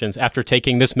infections after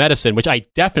taking this medicine, which I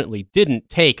definitely didn't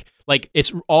take. Like,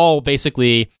 it's all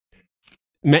basically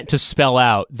meant to spell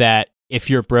out that if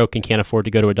you're broke and can't afford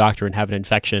to go to a doctor and have an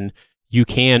infection, you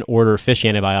can order fish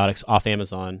antibiotics off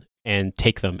Amazon and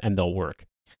take them and they'll work.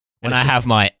 When I have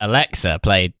my Alexa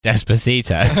play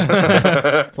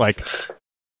Despacito. It's like,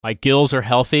 my gills are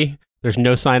healthy. There's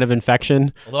no sign of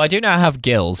infection. Although I do now have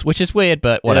gills, which is weird,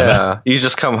 but whatever. Yeah. You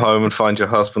just come home and find your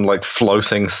husband like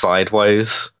floating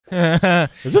sideways.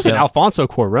 Is this an Alfonso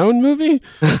Cuarón movie?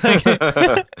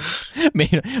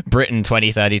 Britain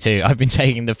 2032. I've been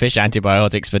taking the fish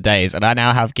antibiotics for days, and I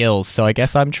now have gills, so I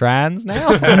guess I'm trans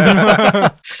now?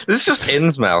 This is just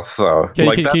Innsmouth, though. Can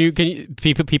Like, you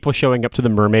people showing up to the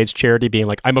mermaids charity being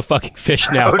like, I'm a fucking fish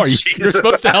now. Oh, You're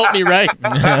supposed to help me, right?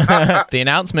 The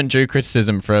announcement drew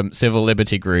criticism from Civil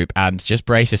Liberty Group and, just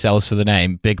brace yourselves for the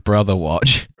name, Big Brother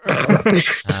Watch.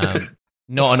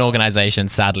 Not an organisation,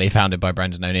 sadly, founded by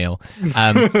Brendan O'Neill.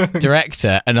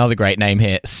 Director, another great name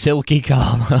here, Silky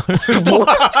Carlo.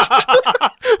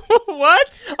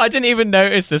 What? I didn't even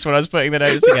notice this when I was putting the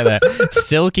notes together.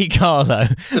 Silky Carlo,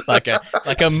 like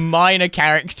a minor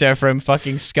character from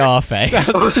fucking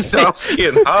Scarface. Oh, Starsky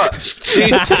and Hutch.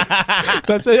 Jesus.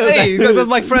 Hey, that's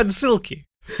my friend Silky.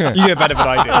 You get better than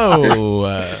I do.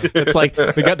 Oh, It's like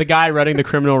the guy running the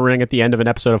criminal ring at the end of an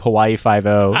episode of Hawaii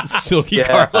Five-0, Silky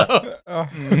Yeah. Carlo.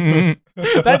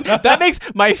 That makes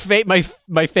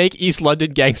my fake East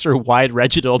London gangster Wyatt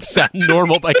Reginald sound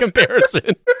normal by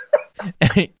comparison.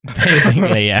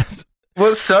 basically, yes.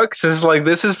 What sucks is like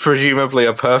this is presumably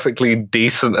a perfectly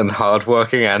decent and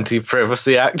hardworking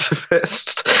anti-privacy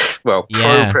activist. Well,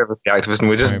 Yeah. pro-privacy activist, and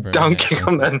we're just Pro-privacy dunking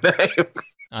on their name.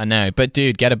 I know, but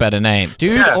dude, get a better name.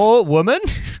 Dude Yeah. or woman?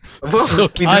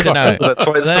 Silky I don't know. That's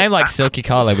why With it's a so- name like Silky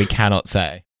Carlo, we cannot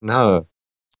say. No.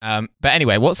 But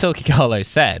anyway, what Silky Carlo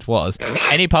said was,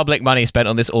 any public money spent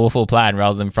on this awful plan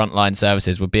rather than frontline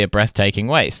services would be a breathtaking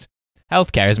waste.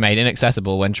 Healthcare is made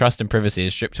inaccessible when trust and privacy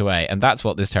is stripped away, and that's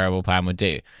what this terrible plan would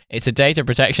do. It's a data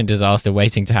protection disaster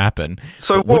waiting to happen.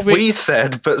 So Would what we- we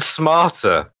said, but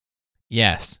smarter.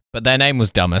 Yes, but their name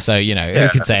was dumber, so, you know, who Yeah.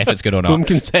 could say if it's good or Whom not?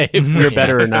 can say if we're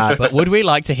better or not? But would we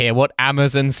like to hear what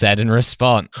Amazon said in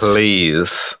response?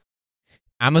 Please.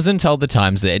 Amazon told The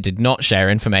Times that it did not share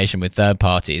information with third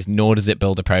parties, nor does it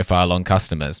build a profile on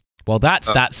customers. Well, that's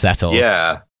settled.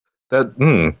 Yeah.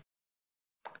 That.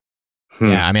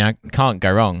 Yeah, I mean, I can't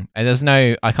go wrong. And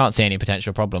I can't see any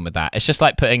potential problem with that. It's just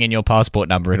like putting in your passport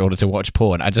number in order to watch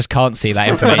porn. I just can't see that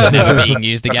information ever being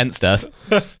used against us.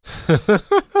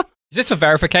 Just for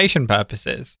verification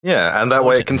purposes. Yeah, and that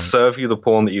way it can Unfortunately. serve you the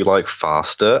porn that you like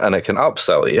faster, and it can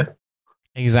upsell you.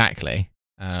 Exactly.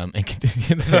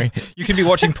 You can be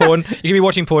watching porn. You can be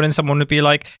watching porn, and someone would be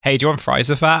like, "Hey, do you want fries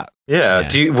with that?" Yeah.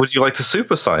 Yeah. Would you like to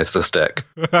supersize the stick?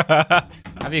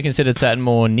 Have you considered certain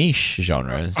more niche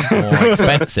genres, more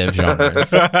expensive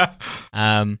genres?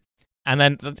 And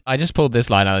then I just pulled this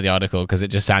line out of the article because it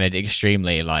just sounded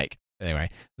extremely like. Anyway,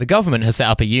 the government has set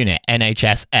up a unit,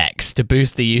 NHSX, to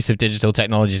boost the use of digital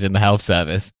technologies in the health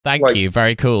service. Thank Like- you.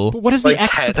 Very cool. But what is Like the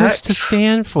X TEDx? supposed to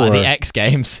stand for? The X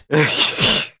Games.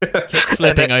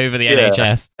 Flipping over the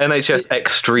NHS. NHS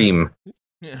Extreme.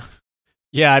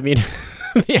 Yeah, I mean,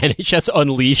 the NHS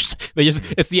Unleashed.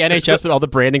 It's the NHS, but all the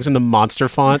branding's in the monster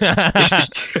font.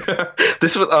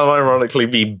 This would unironically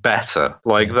be better.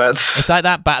 Like that's It's like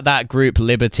that group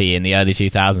Liberty in the early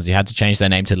 2000s. You had to change their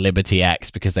name to Liberty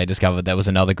X because they discovered there was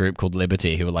another group called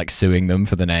Liberty who were like suing them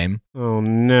for the name. Oh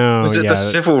no! was it yeah. the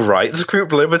civil rights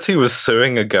group Liberty was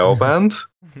suing a girl band?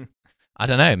 I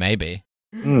don't know, maybe.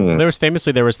 Hmm. There was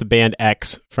the band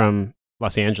X from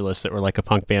Los Angeles that were like a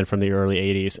punk band from the early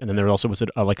 80s, and then there also was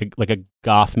like a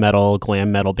goth metal,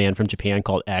 glam metal band from Japan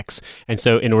called X. And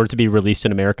so in order to be released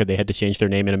in America, they had to change their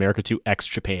name in America to X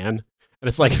Japan. And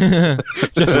it's like,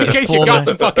 just in case you got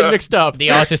them fucking mixed up. The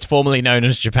artist formerly known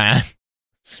as Japan.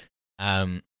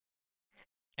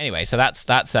 Anyway, so that's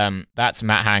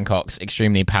Matt Hancock's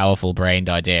extremely powerful brained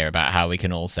idea about how we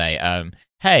can all say,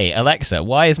 "Hey Alexa,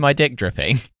 why is my dick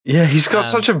dripping?" Yeah, he's got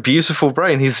such a beautiful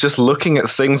brain. He's just looking at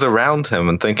things around him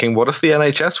and thinking, "What if the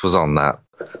NHS was on that?"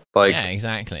 Like, Yeah,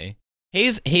 exactly. He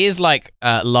is like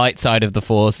light side of the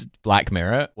Force Black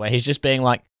Mirror, where he's just being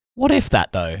like, "What if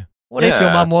that though? What if your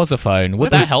Yeah. mum was a phone? Would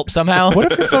What that if- help somehow?"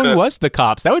 What if your phone was the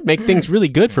cops? That would make things really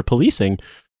good for policing.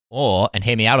 Or, and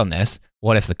hear me out on this,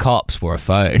 what if the cops were a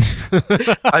phone?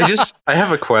 I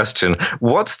have a question.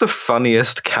 What's the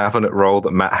funniest cabinet role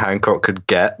that Matt Hancock could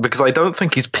get? Because I don't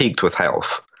think he's peaked with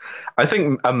health. I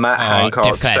think a Matt Hancock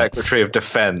defense. Secretary of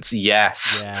Defense,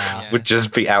 yes, would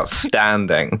just be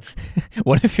outstanding.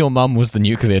 What if your mum was the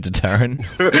nuclear deterrent?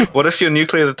 What if your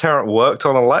nuclear deterrent worked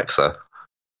on Alexa?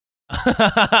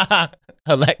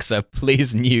 Alexa,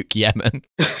 please nuke Yemen.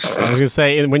 I was going to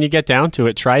say, and when you get down to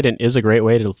it, Trident is a great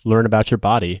way to learn about your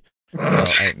body. Well,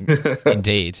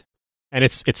 indeed. And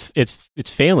its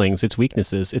failings, its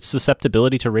weaknesses, its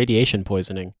susceptibility to radiation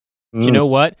poisoning. You know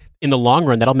what? In the long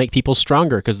run, that'll make people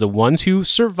stronger because the ones who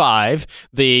survive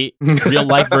the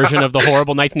real-life version of the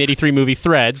horrible 1983 movie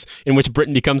Threads, in which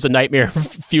Britain becomes a nightmare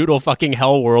feudal fucking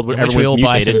hell world where which we all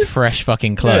everyone's buy mutated. some fresh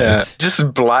fucking clothes.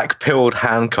 Just black-pilled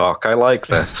Hancock. I like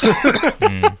this.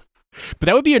 But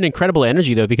that would be an incredible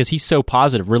energy, though, because he's so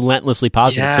positive, relentlessly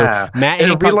positive. Yeah. So Matt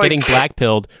It'll be Hancock like- getting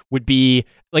black-pilled would be,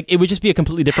 like, it would just be a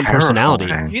completely different personality.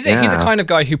 Terrifying. He's a kind of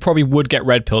guy who probably would get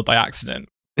red pilled by accident.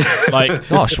 Like,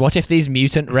 Gosh, what if these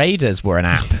mutant raiders were an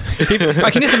app? I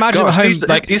can just imagine him at Gosh, home, these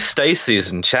like,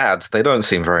 Stacys and Chads, they don't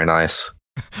seem very nice.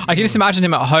 I can just imagine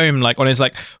him at home, like on his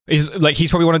he's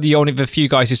probably one of the few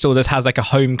guys who still just has like a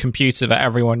home computer that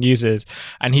everyone uses,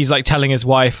 and he's like telling his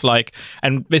wife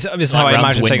and this is how I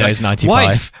runs imagine saying, Windows like,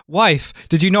 95. wife,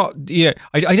 did you not?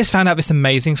 I just found out this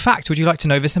amazing fact. Would you like to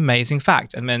know this amazing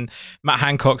fact? And then Matt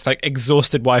Hancock's like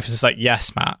exhausted wife is just like,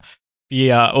 yes, Matt.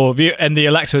 Yeah, and the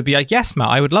Alexa would be like, yes, Matt,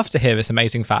 I would love to hear this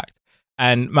amazing fact.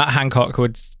 And Matt Hancock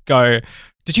would go,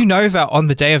 did you know that on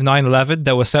the day of 9/11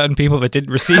 there were certain people that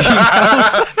didn't receive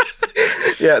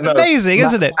emails? Yeah, no, Amazing,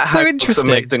 isn't it? So Hancock's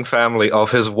interesting. Amazing family of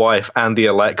his wife and the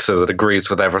Alexa that agrees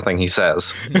with everything he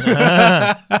says.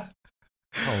 Oh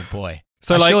boy.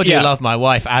 So, I like, sure do yeah. love my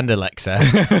wife and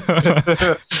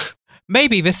Alexa.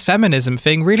 Maybe this feminism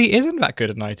thing really isn't that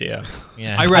good an idea.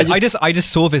 Yeah. I just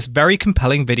saw this very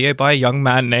compelling video by a young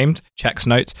man named, checks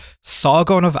notes,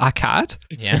 Sargon of Akkad.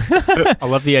 Yeah. I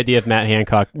love the idea of Matt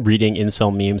Hancock reading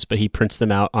incel memes, but he prints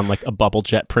them out on like a bubble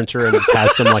jet printer and just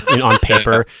has them like on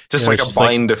paper. Just You know, like it's a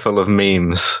binder full of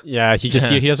memes. Yeah, he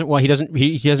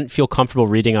doesn't feel comfortable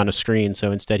reading on a screen,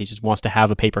 so instead he just wants to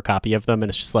have a paper copy of them, and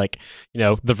it's just like,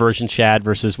 the version Chad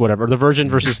versus whatever, the version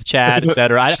versus Chad,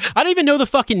 etc. I don't even know the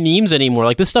fucking memes anymore.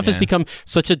 Like, this stuff has become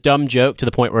such a dumb joke to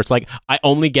the point where it's like I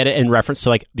only get it in reference to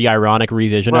like the ironic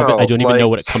revision of it. I don't even know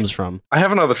what it comes from. I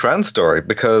have another trans story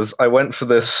because I went for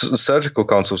this surgical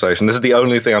consultation. This is the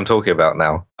only thing I'm talking about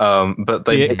now. But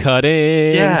they Get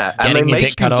cutting. Yeah, and they make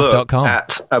you look gettingyourdickcutoff.com.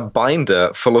 at a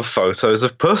binder full of photos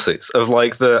of pussies of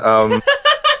like the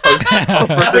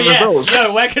results.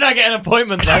 Yo, where can I get an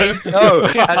appointment though? No,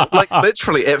 and like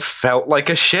literally, it felt like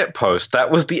a shit post. That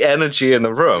was the energy in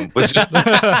the room. Was just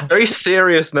this very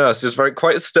serious nurse, just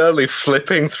quite sternly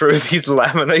flipping through these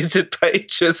laminated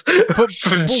pages.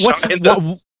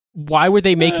 Why were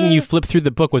they making you flip through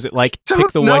the book? Was it like pick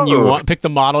the Don't one you know. want, pick the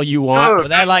model you want? Were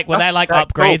there like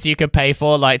upgrades you could pay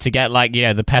for, like to get like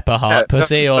the Pepper Heart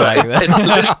pussy or like it's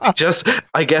literally just,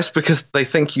 I guess, because they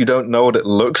think you don't know what it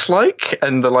looks like,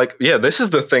 and they're like, yeah, this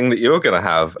is the thing that you're gonna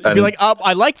have. You'd be like,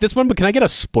 I like this one, but can I get a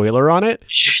spoiler on it?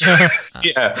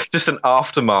 yeah, just an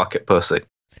aftermarket pussy.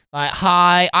 Like,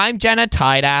 hi, I'm Jenna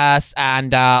Tightass,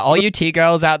 and all you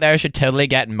T-girls out there should totally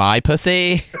get my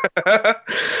pussy.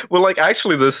 Well, like,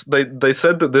 actually, they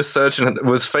said that this surgeon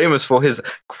was famous for his,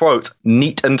 quote,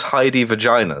 neat and tidy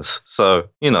vaginas. So,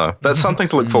 that's something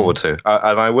to look forward to.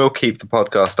 And I will keep the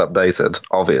podcast updated,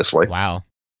 obviously. Wow.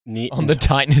 Neat. On the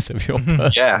tightness of your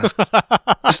pussy. Yes.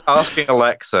 Just asking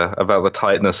Alexa about the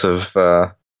tightness of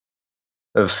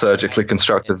surgically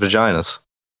constructed vaginas.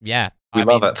 Yeah. We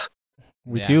love it.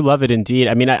 We do love it indeed.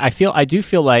 I mean, I do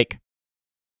feel like,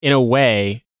 in a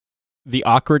way, the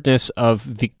awkwardness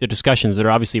of the discussions that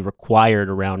are obviously required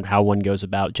around how one goes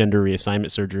about gender reassignment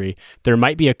surgery, there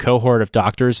might be a cohort of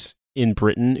doctors in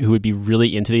Britain who would be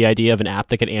really into the idea of an app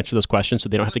that could answer those questions so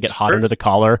they don't have to get hot under the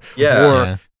collar.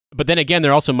 Yeah. But then again,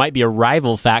 there also might be a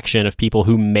rival faction of people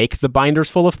who make the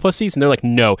binders full of pussies, and they're like,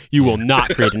 no, you will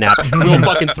not create an app. We'll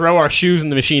fucking throw our shoes in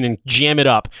the machine and jam it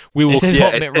up. We will. This is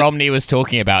what Mitt Romney was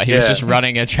talking about. He was just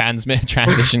running a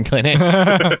transition clinic.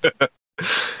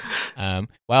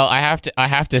 Well, I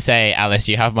have to say, Alice,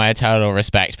 you have my eternal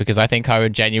respect, because I think there's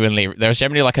genuinely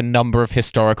like a number of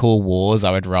historical wars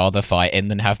I would rather fight in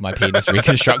than have my penis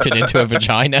reconstructed into a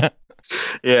vagina.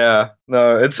 Yeah,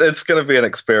 no, it's going to be an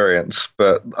experience,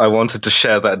 but I wanted to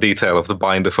share that detail of the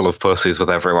binder full of pussies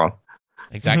with everyone.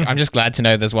 Exactly. I'm just glad to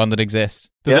know there's one that exists.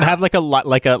 Does it have like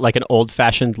an old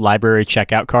fashioned library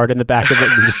checkout card in the back of it?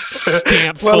 And just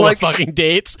stamp full of fucking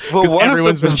dates because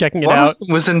everyone's been checking it out. One of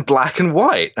them was in black and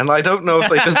white, and I don't know if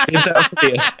they just did that for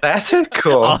the aesthetic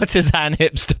or Artisan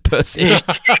hipster pussy.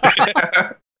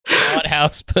 Art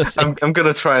house pussy. I'm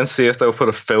gonna try and see if they'll put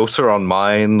a filter on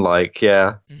mine. Like,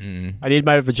 yeah. I need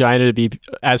my vagina to be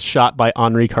as shot by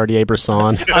Henri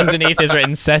Cartier-Bresson. Underneath is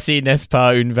written "Ceci n'est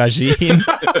pas une vagine."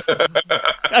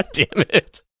 God damn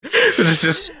it! It's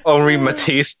just Henri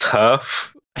Matisse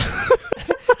turf.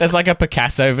 There's like a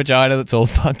Picasso vagina that's all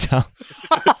fucked up.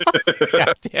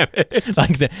 God damn it!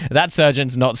 Like that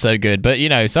surgeon's not so good, but you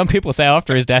know, some people say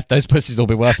after his death, those pussies will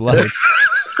be worth loads.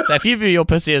 So if you view your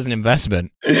pussy as an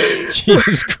investment,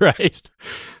 Jesus Christ.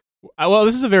 Well,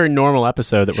 this is a very normal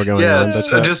episode that we're going on. But,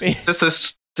 so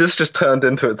this just turned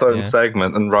into its own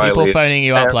segment, and Riley people phoning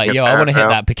you up like, "Yo, I want to hit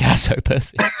that Picasso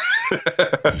pussy."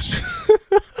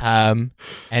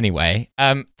 Anyway,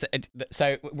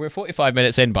 so we're 45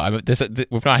 minutes in, but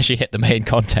we've not actually hit the main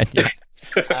content yet.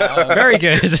 Very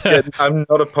good. Yeah, I'm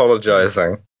not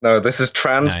apologizing. No, this is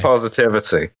trans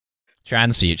positivity.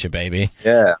 Trans future, baby.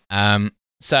 Yeah.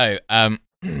 So,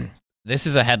 this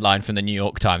is a headline from the New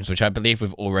York Times, which I believe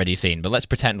we've already seen, but let's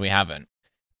pretend we haven't.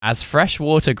 As fresh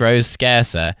water grows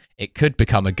scarcer, it could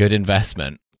become a good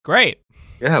investment. Great.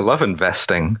 Yeah, I love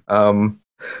investing.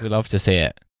 We love to see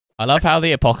it. I love how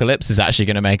the apocalypse is actually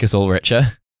going to make us all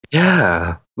richer.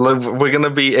 Yeah. We're going to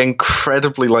be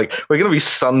incredibly, we're going to be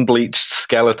sun-bleached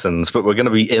skeletons, but we're going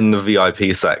to be in the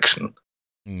VIP section.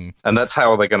 And that's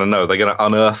how they're going to know. They're going to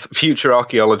unearth, future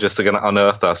archaeologists are going to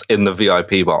unearth us in the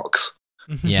VIP box.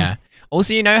 Yeah.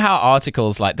 Also, you know how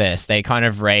articles like this, they kind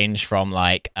of range from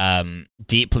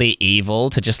deeply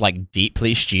evil to just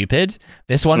deeply stupid?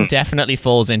 This one definitely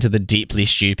falls into the deeply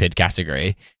stupid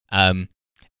category.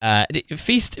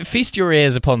 Feast your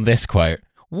ears upon this quote.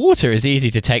 Water is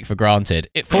easy to take for granted.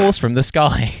 It falls from the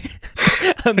sky.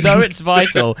 And though it's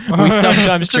vital, we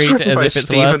sometimes treat it as if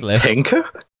it's worthless. Pinker?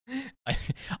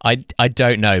 I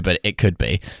don't know, but it could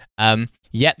be.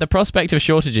 Yet the prospect of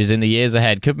shortages in the years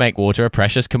ahead could make water a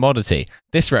precious commodity.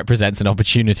 This represents an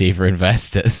opportunity for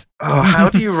investors. Oh, how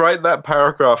do you write that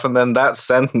paragraph and then that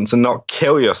sentence and not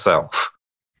kill yourself?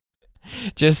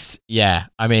 Just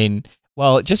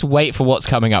wait for what's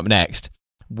coming up next.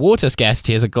 Water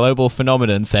scarcity is a global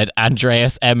phenomenon, said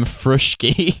Andreas M.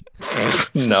 Fruschke.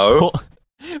 No.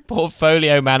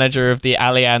 Portfolio manager of the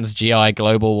Allianz GI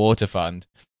Global Water Fund.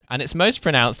 And it's most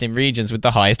pronounced in regions with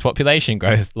the highest population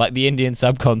growth, like the Indian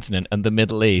subcontinent and the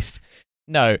Middle East.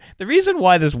 No, the reason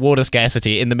why there's water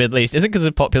scarcity in the Middle East isn't because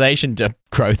of population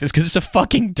growth, it's because it's a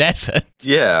fucking desert.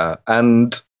 Yeah,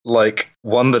 and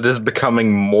one that is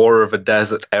becoming more of a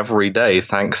desert every day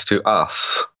thanks to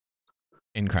us.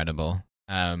 Incredible.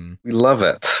 We love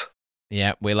it.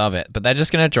 Yeah, we love it. But they're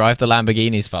just going to drive the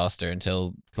Lamborghinis faster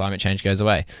until climate change goes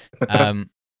away.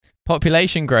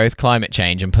 Population growth, climate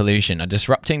change, and pollution are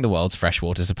disrupting the world's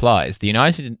freshwater supplies. The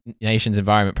United Nations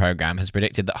Environment Programme has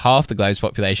predicted that half the globe's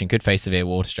population could face severe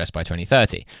water stress by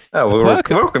 2030. Oh, we're all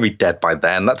going to be dead by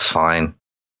then. That's fine.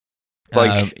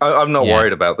 I'm not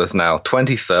worried about this now.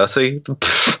 2030?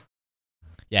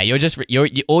 Yeah,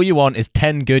 all you want is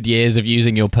 10 good years of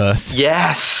using your purse.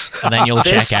 Yes! And then you'll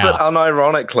check out. But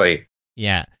unironically.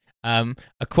 Yeah. A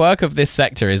quirk of this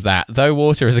sector is that, though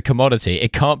water is a commodity,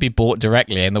 it can't be bought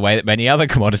directly in the way that many other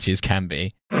commodities can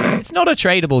be. It's not a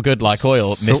tradable good like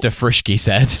oil, Mr. Fruschke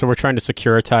said. So we're trying to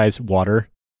securitize water?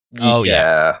 Oh,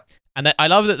 yeah. And I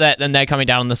love that they're coming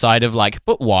down on the side of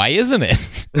but why isn't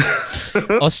it?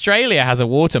 Australia has a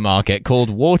water market called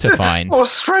Waterfind.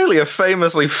 Australia,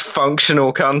 famously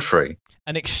functional country.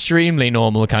 An extremely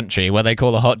normal country where they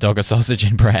call a hot dog a sausage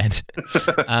and bread.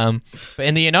 But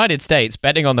in the United States,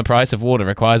 betting on the price of water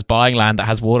requires buying land that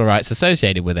has water rights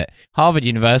associated with it. Harvard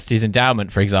University's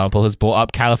endowment, for example, has bought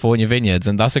up California vineyards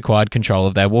and thus acquired control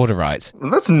of their water rights.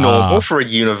 That's normal for a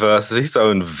university's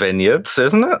own vineyards,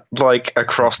 isn't it?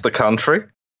 Across the country.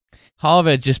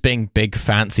 Harvard just being big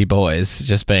fancy boys,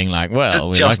 just being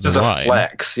we just like as a wine.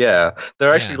 flex, yeah.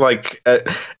 They're actually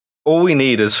all we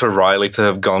need is for Riley to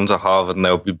have gone to Harvard and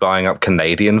they'll be buying up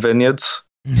Canadian vineyards.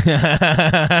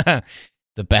 The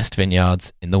best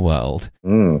vineyards in the world.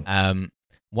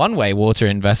 One way water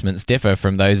investments differ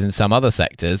from those in some other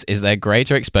sectors is their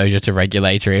greater exposure to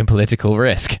regulatory and political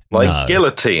risk.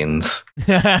 Guillotines.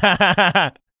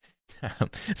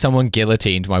 Someone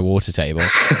guillotined my water table.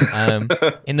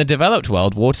 In the developed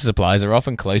world, water supplies are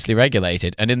often closely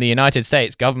regulated, and in the United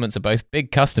States, governments are both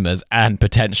big customers and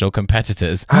potential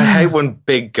competitors. I hate when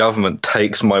big government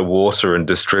takes my water and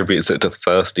distributes it to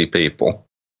thirsty people.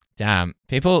 Damn,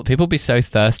 people be so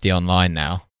thirsty online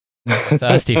now.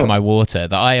 Thirsty for my water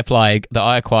that I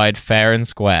acquired fair and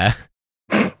square.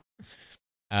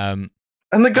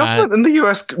 And the government in the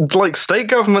US, like state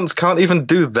governments, can't even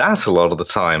do that a lot of the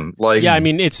time. Like, yeah, I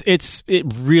mean, it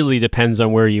really depends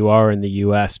on where you are in the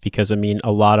US, because I mean,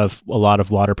 a lot of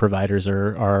water providers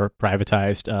are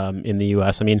privatized in the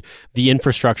US. I mean, the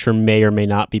infrastructure may or may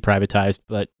not be privatized,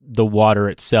 but the water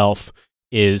itself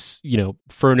is,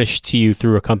 furnished to you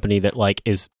through a company that like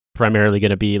is primarily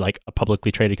going to be like a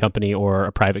publicly traded company or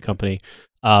a private company.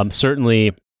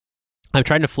 Certainly, I'm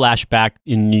trying to flash back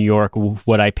in New York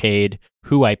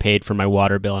who I paid for my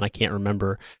water bill, and I can't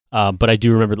remember. But I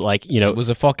do remember that, like, it was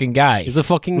a fucking guy. It was a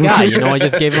fucking guy. I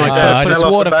just gave him like this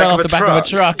water fell off the back of a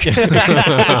truck.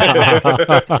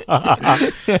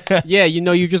 Yeah,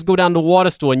 you just go down to the water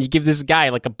store and you give this guy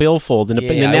like a billfold in an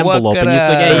envelope, and he's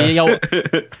like,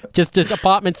 hey, just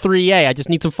apartment 3A. I just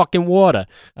need some fucking water.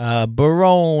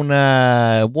 Barone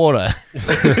water.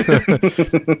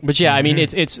 But yeah, I mean,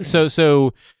 it's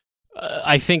so.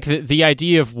 I think that the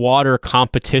idea of water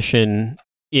competition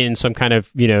in some kind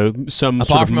of, some apart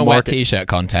sort of from a wet t-shirt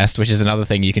contest, which is another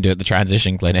thing you can do at the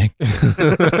transition clinic.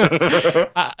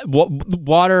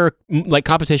 Water, like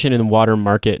competition in the water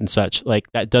market and such,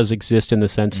 like that does exist in the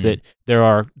sense that there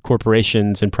are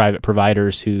corporations and private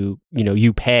providers who,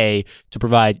 you pay to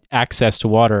provide access to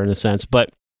water in a sense,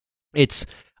 but it's,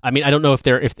 I mean, I don't know if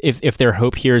their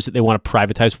hope here is that they want to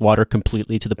privatize water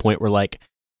completely to the point where like,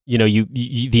 you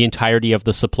the entirety of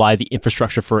the supply, the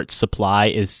infrastructure for its supply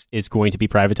is going to be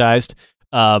privatized.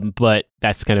 But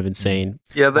that's kind of insane.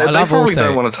 Yeah, they probably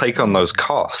don't want to take on those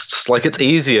costs. Like, it's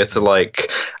easier to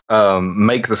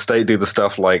make the state do the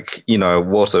stuff like,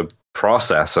 water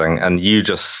processing, and you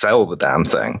just sell the damn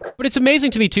thing. But it's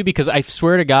amazing to me too, because I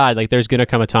swear to God, like there's going to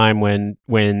come a time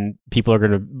when people are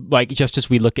going to, like, just as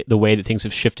we look at the way that things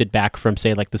have shifted back from,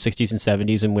 say, like the 60s and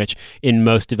 70s, in which in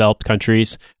most developed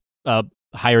countries,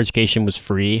 higher education was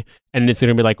free, and it's going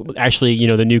to be like, actually,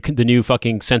 the new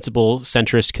fucking sensible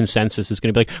centrist consensus is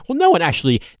going to be like, well, no one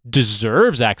actually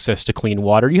deserves access to clean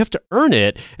water. You have to earn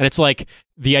it. And it's like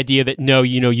the idea that no,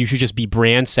 you should just be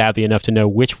brand savvy enough to know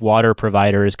which water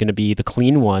provider is going to be the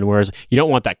clean one, whereas you don't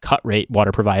want that cut rate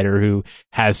water provider who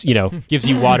has, gives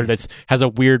you water has a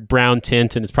weird brown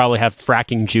tint and it's probably have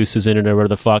fracking juices in it or whatever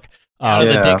the fuck. Out of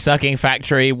the dick-sucking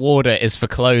factory, water is for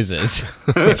closers.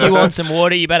 If you want some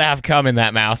water, you better have cum in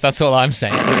that mouth. That's all I'm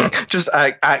saying. Just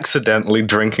accidentally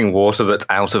drinking water that's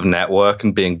out of network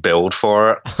and being billed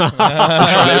for it.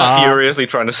 Furiously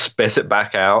trying to spit it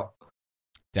back out.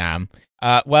 Damn.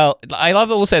 Well, I love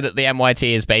also that the MYT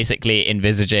is basically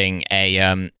envisaging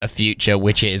a future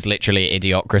which is literally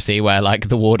idiocracy, where like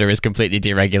the water is completely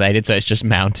deregulated, so it's just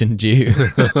Mountain Dew.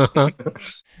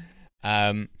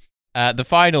 The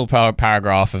final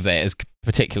paragraph of it is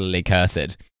particularly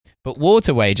cursed. But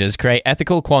water wagers create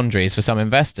ethical quandaries for some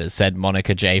investors, said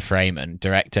Monica J. Freeman,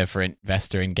 Director for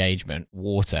Investor Engagement,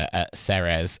 Water at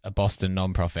Ceres, a Boston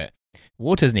nonprofit.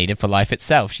 Water's needed for life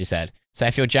itself, she said. So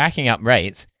if you're jacking up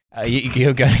rates,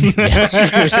 you're going...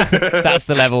 That's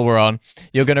the level we're on.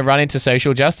 You're going to run into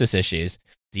social justice issues.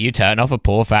 Do you turn off a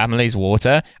poor family's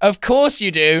water? Of course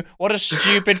you do. What a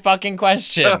stupid fucking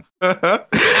question.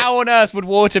 How on earth would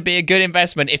water be a good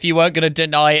investment if you weren't going to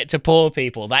deny it to poor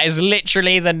people? That is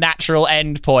literally the natural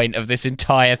end point of this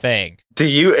entire thing. Do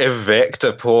you evict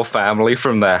a poor family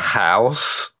from their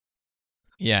house?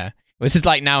 Yeah. This is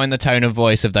like now in the tone of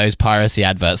voice of those piracy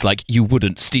adverts, like, you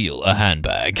wouldn't steal a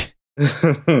handbag.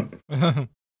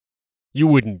 You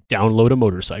wouldn't download a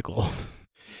motorcycle.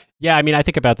 Yeah, I mean, I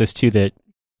think about this too, that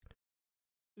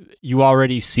you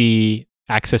already see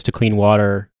access to clean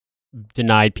water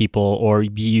denied people or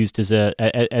be used as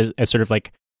as sort of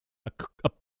like a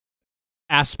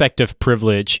aspect of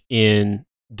privilege in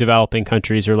developing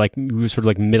countries or like sort of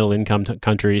like middle income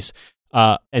countries.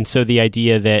 And so the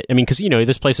idea that, I mean, because,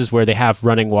 there's places where they have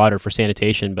running water for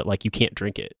sanitation, but like you can't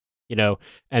drink it,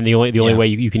 and the only way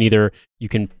you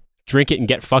can drink it and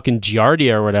get fucking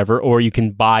giardia or whatever, or you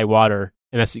can buy water,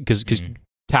 and that's because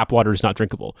tap water is not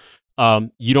drinkable.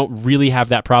 You don't really have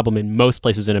that problem in most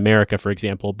places in America, for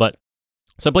example, but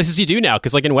some places you do now,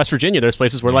 because like in West Virginia, there's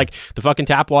places where like the fucking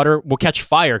tap water will catch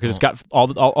fire because it's got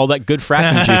all that good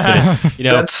fracking juice in it.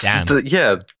 That's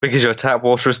because your tap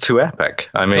water is too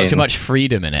epic. It's got too much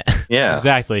freedom in it. Yeah,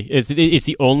 exactly. It's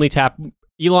the only tap.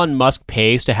 Elon Musk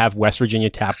pays to have West Virginia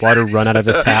tap water run out of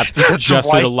his taps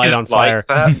just so to light on fire.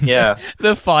 Like yeah.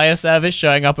 The fire service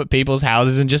showing up at people's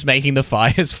houses and just making the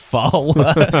fires far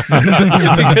worse because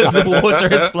the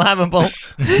water is flammable.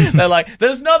 They're like,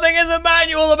 there's nothing in the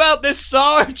manual about this,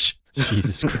 Sarge.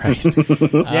 Jesus Christ.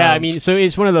 Yeah, I mean, so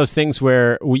it's one of those things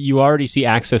where you already see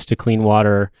access to clean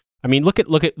water. I mean, look at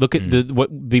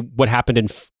what happened in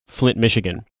Flint,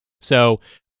 Michigan. So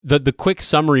the quick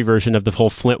summary version of the whole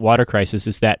Flint water crisis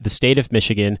is that the state of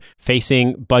Michigan,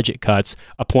 facing budget cuts,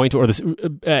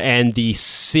 and the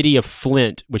city of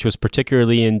Flint, which was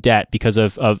particularly in debt because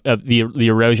of the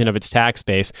erosion of its tax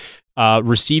base,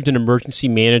 received an emergency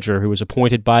manager who was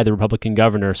appointed by the Republican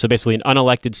governor. So basically an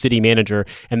unelected city manager.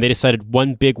 And they decided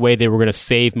one big way they were going to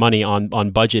save money on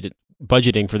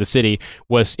budgeting for the city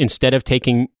was, instead of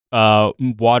taking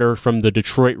water from the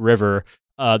Detroit River,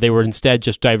 they would instead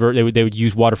just divert. They would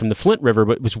use water from the Flint River,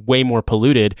 but it was way more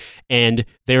polluted. And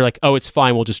they were like, "Oh, it's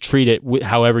fine. We'll just treat it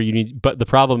however you need." But the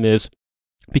problem is,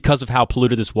 because of how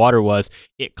polluted this water was,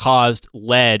 it caused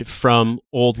lead from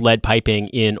old lead piping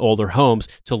in older homes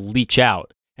to leach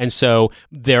out. And so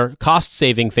their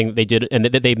cost-saving thing that they did, and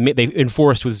that they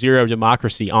enforced with zero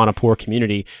democracy on a poor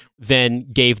community, then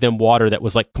gave them water that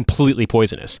was like completely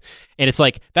poisonous. And it's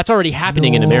like, that's already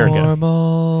happening in America.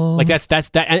 Like that's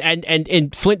that,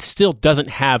 and Flint still doesn't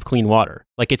have clean water.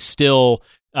 Like it still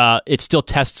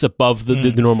tests above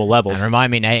the normal levels. And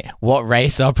remind me, Nate, what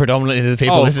race are predominantly the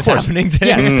people this is happening to?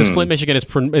 Yes, because Flint, Michigan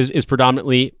is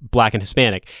predominantly black and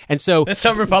Hispanic. And so there's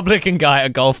some Republican guy at a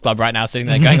golf club right now sitting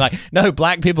there going like, no,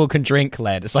 black people can drink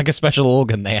lead. It's like a special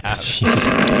organ they have. Jesus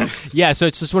Christ. Yeah, so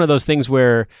it's just one of those things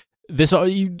where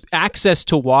access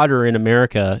to water in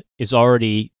America is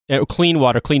already, clean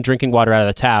drinking water out of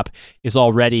the tap is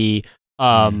already,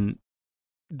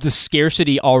 the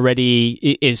scarcity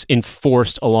already is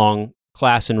enforced along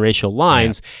class and racial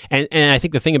lines. Yeah. And I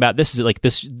think the thing about this is that, like,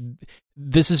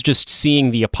 this is just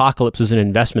seeing the apocalypse as an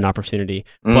investment opportunity.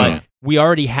 But we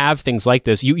already have things like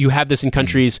this. You have this in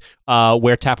countries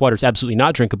where tap water is absolutely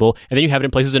not drinkable, and then you have it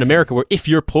in places in America where, if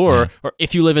you're poor, or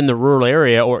if you live in the rural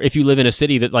area, or if you live in a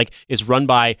city that like is run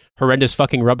by horrendous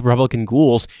fucking Republican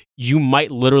ghouls, you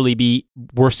might literally be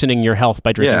worsening your health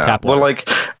by drinking tap water. Well, like,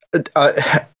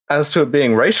 as to it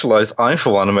being racialized, I,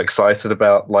 for one, am excited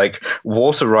about like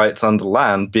water rights under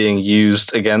land being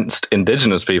used against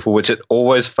indigenous people, which it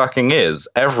always fucking is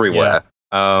everywhere.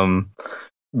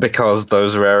 Because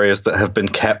those are areas that have been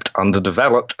kept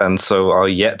underdeveloped and so are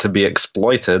yet to be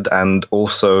exploited, and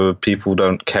also people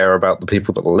don't care about the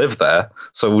people that live there.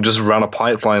 So we'll just run a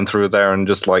pipeline through there and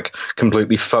just like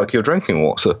completely fuck your drinking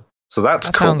water. So that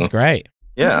cool. Sounds great.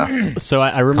 Yeah. So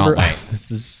I remember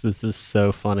this is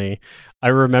so funny. I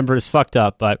remember, it's fucked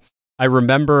up, but I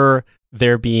remember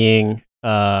there being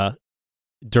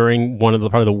during one of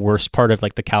probably the worst part of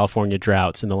like the California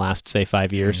droughts in the last, say,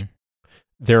 5 years.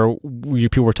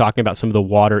 People were talking about some of the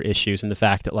water issues and the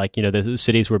fact that, like, you know, the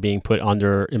cities were being put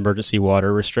under emergency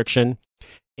water restriction.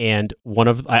 And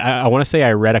I want to say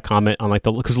I read a comment on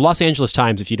because the Los Angeles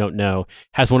Times, if you don't know,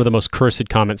 has one of the most cursed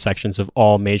comment sections of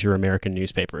all major American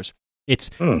newspapers.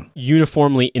 It's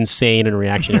uniformly insane and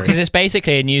reactionary. Because it's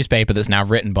basically a newspaper that's now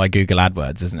written by Google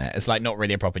AdWords, isn't it? It's like not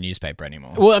really a proper newspaper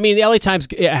anymore. Well, I mean, the LA Times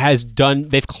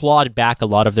they've clawed back a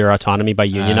lot of their autonomy by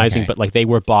unionizing, but like they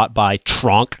were bought by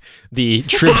Tronc, the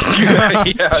Tribune.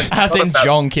 As in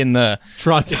Jonk in the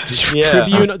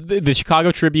Tribune, the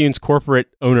Chicago Tribune's corporate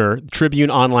owner, Tribune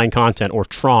Online Content, or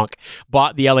Tronc,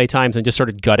 bought the LA Times and just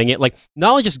started gutting it. Like, not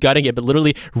only just gutting it, but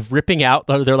literally ripping out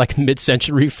their like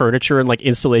mid-century furniture and like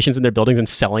installations in their buildings and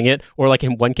selling it. Or like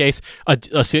in one case,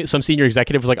 some senior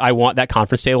executive was like, "I want that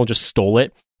conference table," and just stole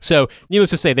it. So, needless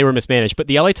to say, they were mismanaged. But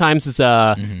the LA Times'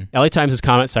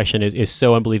 comment section is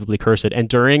so unbelievably cursed. And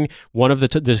during one of the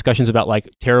discussions about like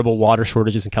terrible water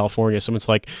shortages in California, someone's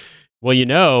like, "Well, you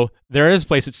know, there is a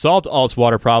place that solved all its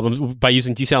water problems by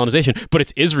using desalination, but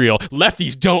it's Israel.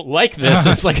 Lefties don't like this."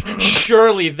 And it's like,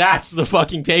 surely that's the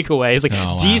fucking takeaway. It's like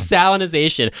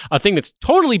desalination, a thing that's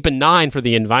totally benign for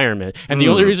the environment. And the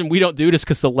only reason we don't do it is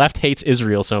because the left hates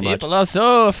Israel so much. People are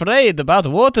so afraid about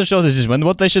water shortages when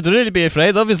what they should really be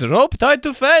afraid of is rope tied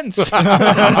to fence.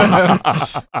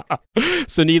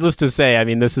 So needless to say, I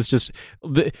mean, this is just,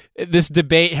 this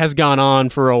debate has gone on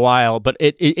for a while, but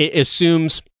it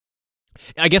assumes...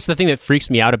 I guess the thing that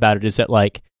freaks me out about it is that,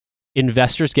 like,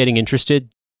 investors getting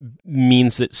interested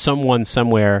means that someone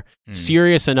somewhere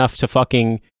serious enough to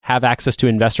fucking have access to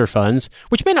investor funds,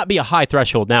 which may not be a high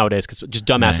threshold nowadays because just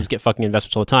dumbasses get fucking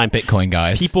investments all the time. Bitcoin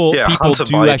guys. People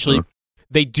do actually...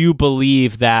 They do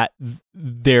believe that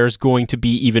there's going to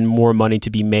be even more money to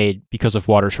be made because of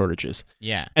water shortages.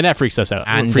 Yeah. And that freaks us out.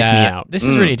 And it freaks me out. This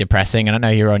is really depressing, and I know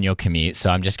you're on your commute, so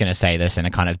I'm just going to say this in a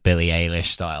kind of Billie Eilish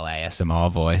style ASMR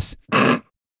voice.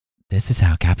 This is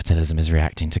how capitalism is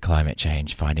reacting to climate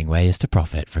change, finding ways to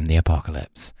profit from the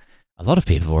apocalypse. A lot of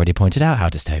people have already pointed out how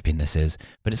dystopian this is,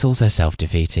 but it's also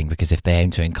self-defeating because if they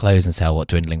aim to enclose and sell what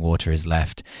dwindling water is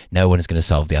left, no one is going to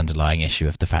solve the underlying issue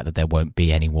of the fact that there won't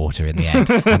be any water in the end,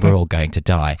 and we're all going to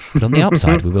die. But on the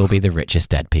upside, we will be the richest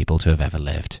dead people to have ever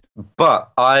lived.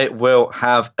 But I will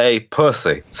have a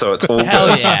pussy, so it's all Hell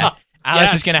good. yeah. Alice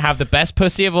Yes. is going to have the best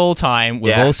pussy of all time. We've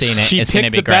Yes. all seen it. She It's going to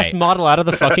picked be the great. best model out of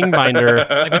the fucking binder.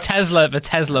 Like the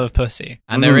Tesla of pussy.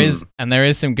 And there is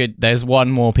some good. There's one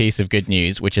more piece of good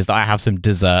news, which is that I have some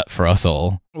dessert for us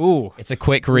all. Ooh. It's a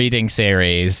quick reading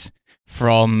series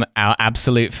from our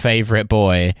absolute favorite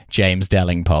boy, James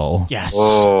Dellingpole. Yes.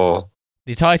 Oh.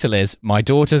 The title is "My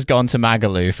Daughter's Gone to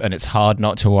Magaluf and It's Hard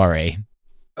Not to Worry."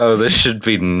 Oh, this should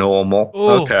be normal.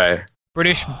 Ooh. Okay.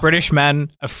 British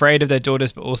men afraid of their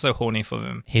daughters but also horny for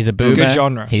them. He's a boomer. Good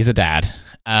genre. He's a dad.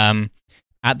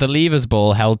 At the Leavers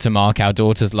Ball held to mark our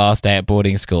daughter's last day at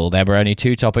boarding school, there were only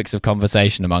two topics of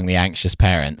conversation among the anxious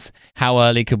parents. How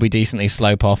early could we decently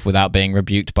slope off without being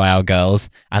rebuked by our girls?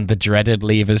 And the dreaded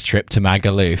Leavers trip to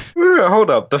Magaluf. Hold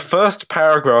up. The first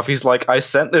paragraph, he's like, I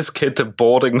sent this kid to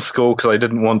boarding school because I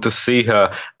didn't want to see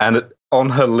her, and on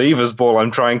her leavers ball,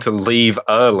 I'm trying to leave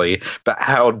early, but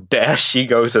how dare she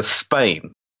go to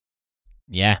Spain?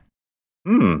 Yeah.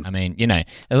 Hmm. I mean,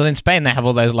 well, in Spain they have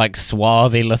all those like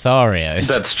swarthy Lotharios.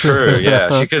 That's true,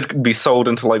 yeah. She could be sold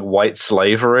into like white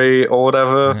slavery or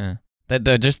whatever. Yeah.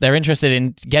 They're interested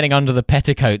in getting under the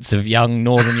petticoats of young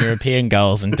Northern European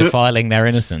girls and defiling their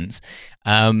innocence.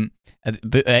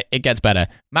 It gets better.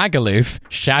 Magaluf,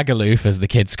 Shagaloof as the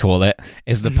kids call it,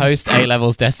 is the post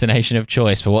A-levels destination of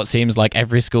choice for what seems like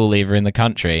every school leaver in the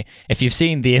country. If you've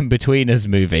seen the In-Betweeners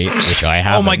movie, which I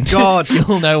haven't, Oh my God.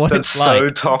 you'll know what That's it's so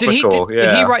like. topical.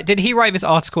 Did he write this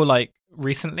article like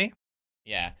recently?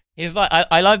 Yeah. He's like,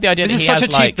 I love the idea This that is he such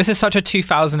has like... this is such a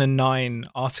 2009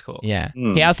 article. Yeah.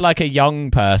 Hmm. He has like a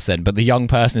young person, but the young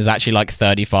person is actually like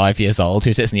 35 years old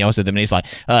who sits in the office with him and he's like,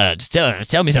 just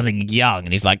tell me something young.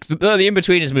 And he's like, the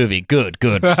In-Betweeners movie. Good.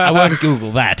 I won't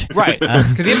Google that. Right.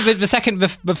 Because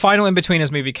the final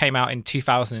In-Betweeners movie came out in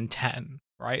 2010,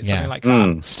 right? Something Yeah. like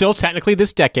that. Still technically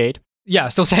this decade. Yeah,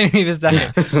 still technically this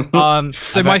decade.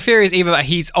 So my theory is either that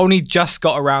he's only just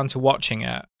got around to watching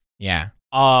it, Yeah.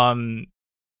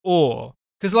 or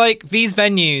because like these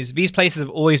places have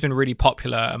always been really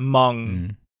popular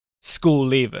among school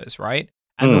leavers, right?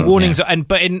 And the warnings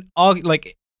but in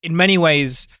many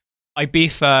ways,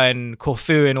 Ibiza and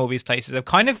Corfu and all these places have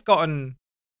kind of gotten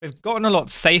a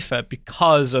lot safer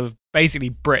because of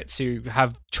basically Brits who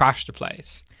have trashed the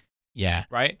place, Yeah.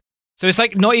 right? So it's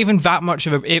like not even that much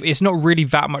of it's not really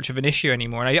that much of an issue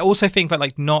anymore. And I also think that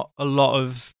like not a lot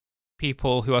of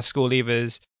people who are school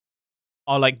leavers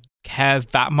are like care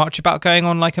that much about going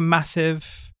on like a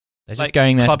massive They're just like,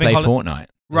 going there to clubbing play Fortnite. There's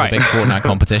Right. a big Fortnite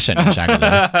competition in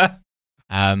Shagaloof.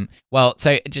 Well,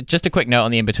 so just a quick note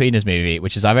on the In-Betweeners movie,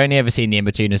 which is I've only ever seen the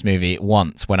In-Betweeners movie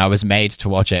once when I was made to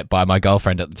watch it by my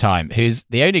girlfriend at the time, who's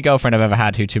the only girlfriend I've ever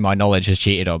had who, to my knowledge, has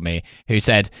cheated on me, who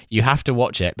said, you have to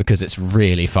watch it because it's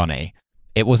really funny.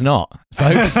 It was not,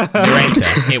 folks. Narrator,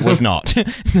 it was not. It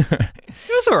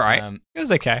was all right. It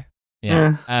was okay.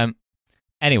 Yeah.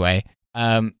 Anyway,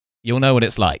 you'll know what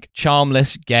it's like.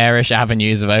 Charmless, garish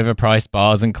avenues of overpriced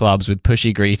bars and clubs with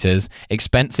pushy greeters,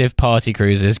 expensive party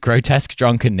cruises, grotesque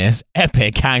drunkenness,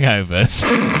 epic hangovers,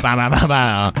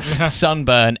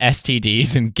 sunburn,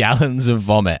 STDs, and gallons of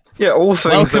vomit. Yeah, all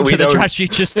things Welcome that we to the don't. Trash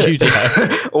Future Studio.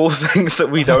 All things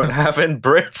that we don't have in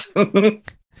Britain.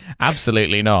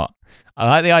 Absolutely not. I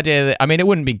like the idea that, I mean, it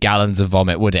wouldn't be gallons of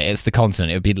vomit, would it? It's the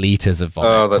continent. It would be litres of vomit.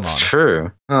 Oh, Come that's on.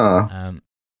 true. Oh.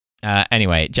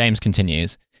 Anyway, James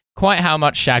continues. Quite how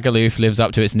much Shagaloof lives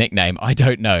up to its nickname, I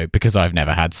don't know, because I've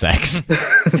never had sex.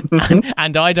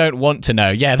 and I don't want to know.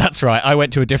 Yeah, that's right. I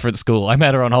went to a different school. I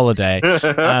met her on holiday.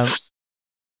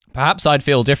 Perhaps I'd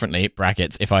feel differently,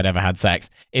 brackets, if I'd ever had sex,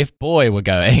 if Boy were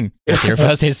going. Yes, he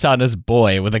refers to his son as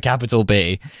Boy with a capital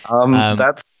B.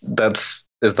 That's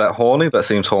is that horny? That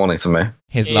seems horny to me.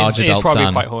 His large It's adult probably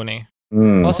son. quite horny.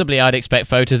 Mm. Possibly I'd expect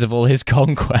photos of all his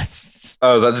conquests.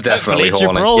 Oh, that's definitely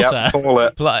Hopefully horny. Gibraltar. Yep, call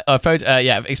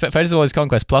it. Expect photos of all his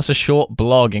conquests, plus a short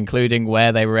blog including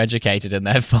where they were educated and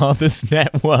their father's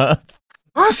net worth.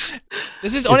 What?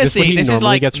 This is what honestly, he this is normally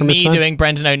like gets from his me son? doing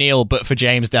Brendan O'Neill, but for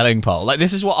James Dellingpole. Like,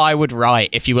 this is what I would write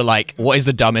if you were like, what is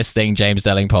the dumbest thing James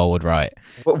Dellingpole would write?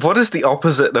 What is the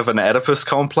opposite of an Oedipus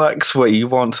complex where you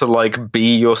want to like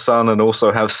be your son and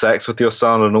also have sex with your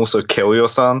son and also kill your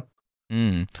son?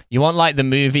 You want like the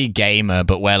movie Gamer,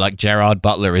 but where like Gerard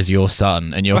Butler is your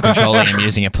son and you're controlling him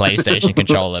using a PlayStation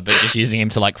controller, but just using him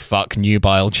to like fuck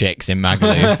nubile chicks in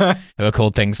Magaluf who are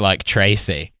called things like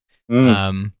Tracy.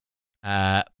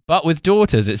 But with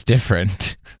daughters, it's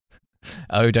different.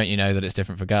 Oh, don't you know that it's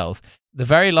different for girls? The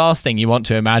very last thing you want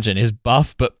to imagine is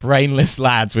buff but brainless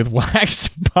lads with waxed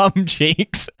bum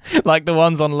cheeks, like the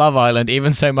ones on Love Island,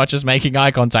 even so much as making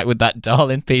eye contact with that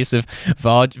darling piece of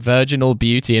virginal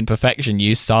beauty and perfection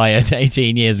you sired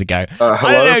 18 years ago. Hello,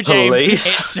 I don't know, James. police?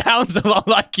 It sounds a lot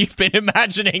like you've been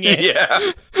imagining it.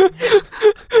 Yeah.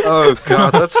 Oh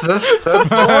god, that's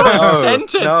What a no,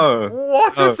 sentence! no.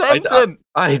 What a No, sentence!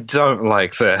 I don't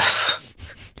like this.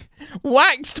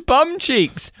 Waxed bum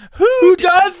cheeks. Who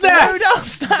does that? Who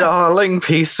does that? Darling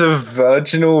piece of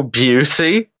virginal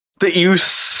beauty that you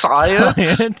sired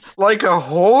like a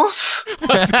horse.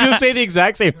 I was going to say the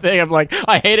exact same thing. I'm like,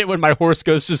 I hate it when my horse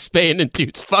goes to Spain and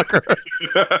dudes fuck her.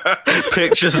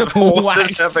 Pictures of horses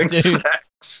Waxed having dude.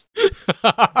 sex.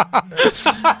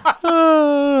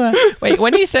 Wait,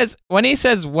 when he says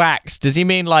waxed, does he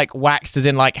mean like waxed as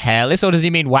in like hairless, or does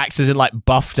he mean waxed as in like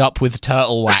buffed up with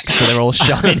turtle wax so they're all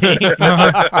shiny?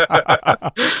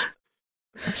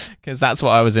 Because that's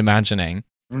what I was imagining.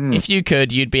 If you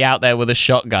could, you'd be out there with a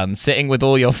shotgun, sitting with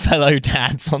all your fellow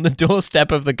dads on the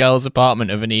doorstep of the girls' apartment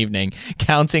of an evening,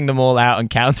 counting them all out and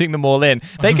counting them all in.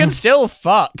 They can still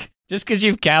fuck. Just because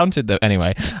you've counted them.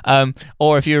 Anyway,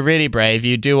 or if you were really brave,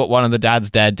 you'd do what one of the dads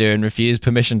dared do and refuse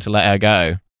permission to let her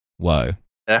go. Whoa.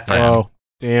 Oh,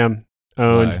 damn.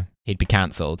 Owned. Whoa. He'd be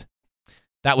cancelled.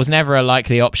 That was never a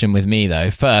likely option with me,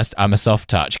 though. First, I'm a soft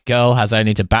touch. Girl has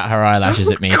only to bat her eyelashes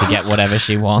at me to get whatever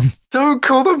she wants. Don't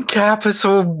call them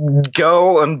capital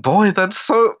girl and boy. That's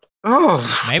so.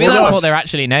 Oh, Maybe that's what they're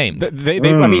actually named. I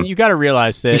mean, you got to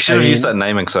realize that. You should have used that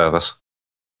naming service.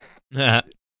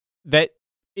 That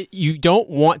you don't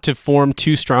want to form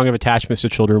too strong of attachments to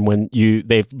children when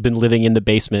they've been living in the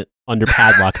basement under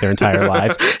padlock their entire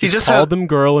lives. He just called had- them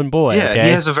girl and boy. Yeah, okay? he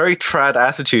has a very trad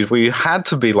attitude where you had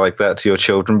to be like that to your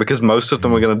children because most of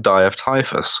them were going to die of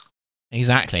typhus.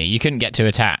 Exactly. You couldn't get too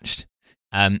attached.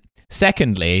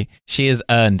 Secondly, she has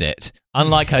earned it.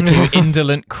 Unlike her two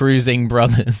indolent cruising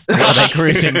brothers. What are they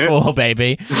cruising for,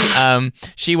 baby?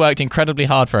 She worked incredibly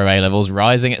hard for her A-levels,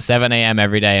 rising at 7 a.m.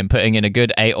 every day and putting in a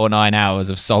good 8 or 9 hours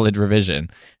of solid revision.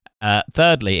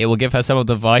 Thirdly, it will give her some of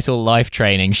the vital life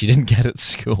training she didn't get at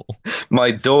school.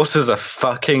 My daughter's a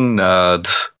fucking nerd.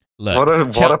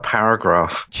 Look, What a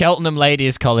paragraph. Cheltenham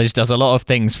Ladies College does a lot of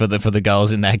things for the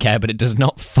girls in their care, but it does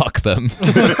not fuck them.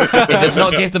 It does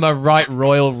not give them a right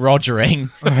royal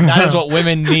rogering. That is what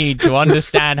women need to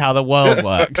understand how the world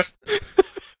works.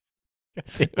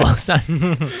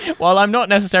 While I'm not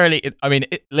necessarily, I mean,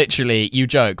 literally, you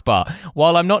joke, but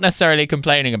while I'm not necessarily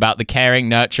complaining about the caring,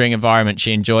 nurturing environment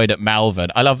she enjoyed at Malvern,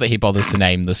 I love that he bothers to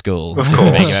name the school, Of just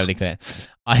to make course. it really clear.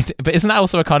 But isn't that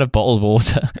also a kind of bottled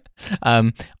water?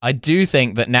 I do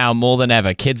think that now more than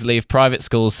ever, kids leave private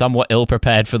schools somewhat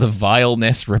ill-prepared for the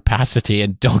vileness, rapacity,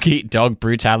 and dog-eat-dog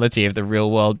brutality of the real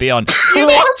world beyond. You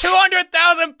make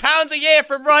 £200,000 a year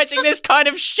from writing this kind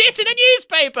of shit in a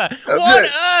newspaper! What on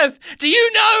earth do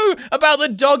you know about the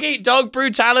dog-eat-dog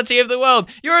brutality of the world?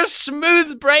 You're a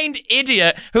smooth-brained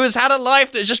idiot who has had a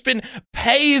life that's just been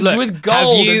paved with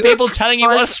gold and people telling you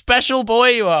what a special boy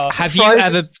you are. Have you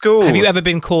ever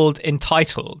been called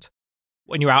entitled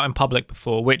when you're out in public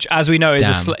before? Which, as we know,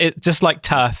 is just like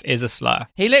turf is a slur.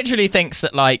 He literally thinks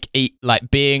that like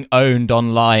being owned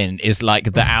online is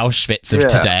like the Auschwitz of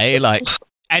today. Like,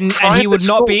 and he would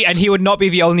not be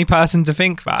the only person to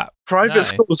think that. Private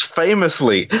schools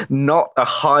famously not a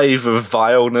hive of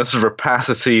vileness,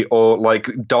 rapacity, or like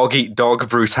dog-eat-dog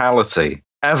brutality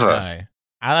ever. No.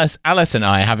 Alice and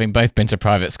I, having both been to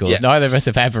private schools, Yes. neither of us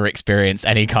have ever experienced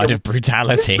any kind of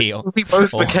brutality. We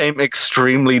both became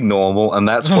extremely normal, and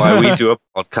that's why we do a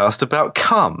podcast about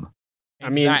cum. I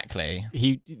mean, exactly.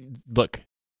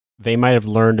 They might have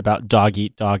learned about dog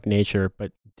eat dog nature,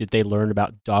 but did they learn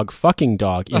about dog fucking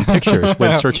dog in pictures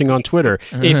when searching on Twitter?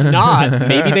 If not,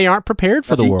 maybe they aren't prepared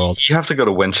for the world. You have to go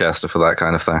to Winchester for that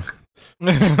kind of thing.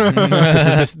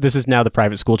 This is now the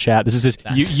private school chat. This is this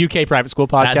UK private school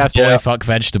podcast. That's boy fuck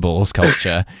vegetables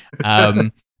culture.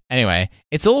 Anyway,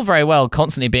 it's all very well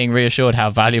constantly being reassured how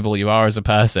valuable you are as a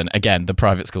person. Again, the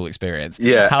private school experience.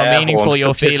 Yeah, how air meaningful horns,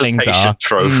 your feelings participation are.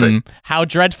 Trophy. How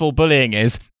dreadful bullying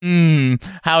is.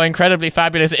 How incredibly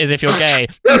fabulous it is if you're gay.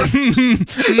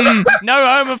 No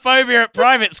homophobia at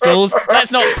private schools.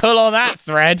 Let's not pull on that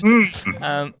thread.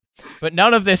 But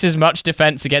none of this is much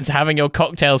defense against having your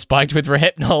cocktail spiked with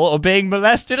Rohypnol or being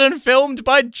molested and filmed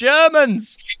by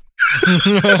Germans.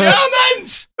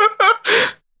 Germans!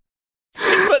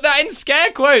 Let's put that that in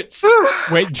scare quotes.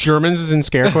 Wait, Germans is in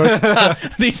scare quotes?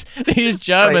 These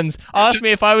Germans asked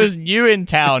me if I was new in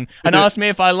town and asked me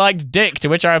if I liked Dick, to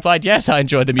which I replied, yes, I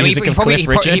enjoyed the music of Cliff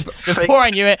Richard. Before I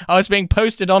knew it, I was being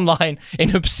posted online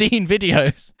in obscene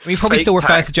videos. He probably still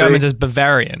refers to Germans as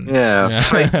Bavarians. Yeah.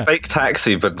 Fake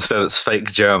taxi, but instead it's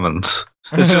fake Germans.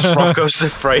 It's just Rocco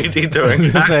Siffredi doing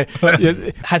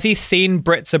that. Has he seen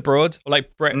Brits abroad? Or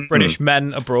like British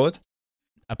men abroad?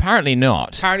 Apparently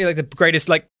not. Apparently, like the greatest,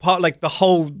 like part, like the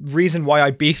whole reason why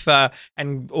Ibiza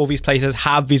and all these places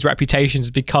have these reputations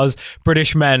is because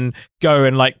British men go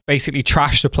and like basically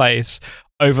trash the place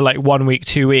over like 1 week,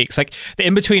 2 weeks. Like the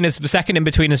second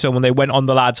In-Betweeners film when they went on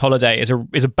the lads' holiday is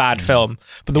a bad film.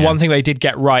 But the one thing they did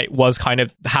get right was kind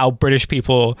of how British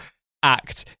people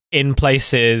act in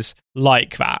places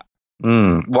like that.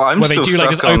 Well, where they do like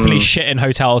just openly shit in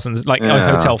hotels and like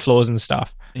hotel floors and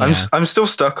stuff. Yeah. I'm still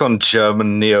stuck on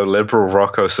German neoliberal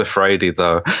Rocco Siffredi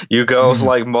though. You girls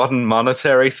like modern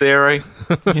monetary theory?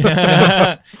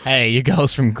 Hey, you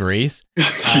girls from Greece.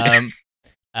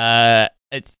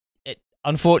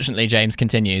 Unfortunately, James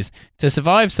continues, to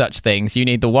survive such things, you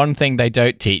need the one thing they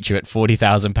don't teach you at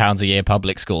 £40,000 a year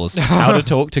public schools. How to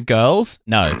talk to girls?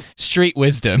 No. Street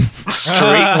wisdom.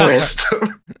 Street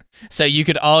wisdom. So you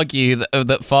could argue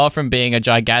that far from being a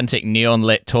gigantic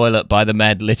neon-lit toilet by the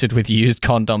Med littered with used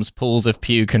condoms, pools of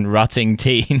puke, and rutting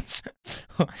teens.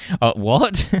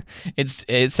 What?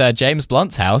 It's James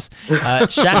Blunt's house.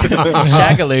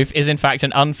 Shagaloof is in fact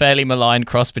an unfairly maligned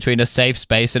cross between a safe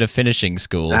space and a finishing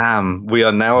school. Damn, we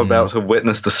are now about to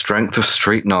witness the strength of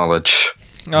street knowledge.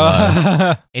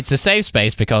 It's a safe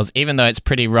space because even though it's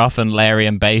pretty rough and leery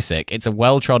and basic, it's a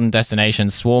well-trodden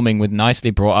destination swarming with nicely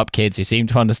brought-up kids who seem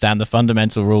to understand the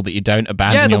fundamental rule that you don't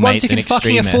abandon your mates in extremis. Yeah,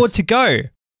 the ones who can fucking afford to go.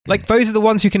 Like, those are the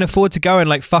ones who can afford to go and,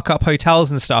 like, fuck up hotels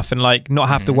and stuff and, like, not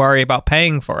have to worry about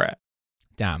paying for it.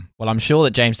 Damn. Well, I'm sure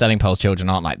that James Stellingpole's children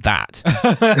aren't like that.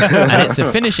 And it's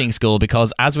a finishing school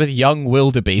because, as with young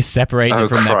wildebeest separated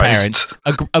from their parents,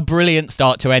 a brilliant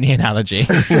start to any analogy.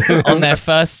 On their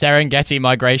first Serengeti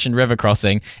migration river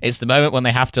crossing, it's the moment when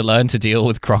they have to learn to deal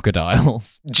with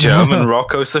crocodiles. German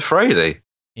Rocco Siffredi.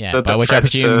 Yeah, by which I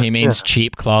presume he means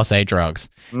cheap Class A drugs.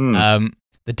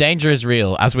 The danger is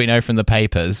real, as we know from the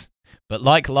papers. But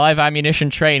like live ammunition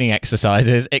training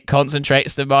exercises, it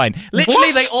concentrates the mind.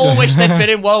 Literally, They all wish they'd been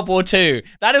in World War II.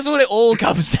 That is what it all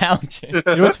comes down to.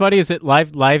 You know what's funny is that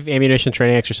live ammunition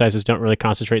training exercises don't really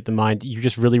concentrate the mind. You're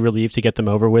just really relieved to get them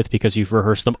over with because you've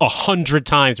rehearsed them 100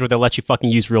 times where they'll let you fucking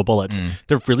use real bullets.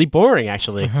 They're really boring,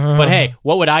 actually. But hey,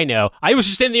 what would I know? I was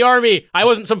just in the army. I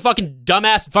wasn't some fucking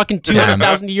dumbass fucking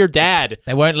 200,000 a year dad.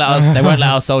 They won't let us. They won't let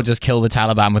our soldiers kill the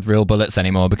Taliban with real bullets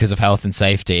anymore because of health and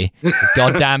safety. The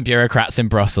goddamn bureaucrats in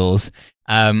Brussels.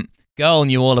 Girl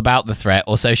knew all about the threat,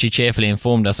 or so she cheerfully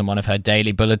informed us in one of her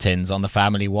daily bulletins on the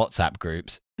family WhatsApp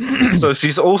groups. So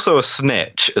she's also a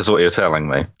snitch, is what you're telling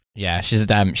me. Yeah, she's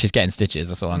getting stitches,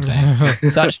 that's all I'm saying.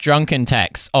 Such drunken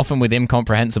texts, often with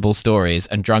incomprehensible stories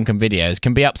and drunken videos,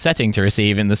 can be upsetting to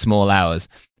receive in the small hours.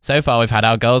 So far, we've had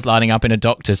our girls lining up in a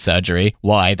doctor's surgery.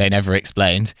 Why? They never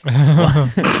explained.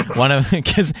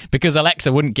 Because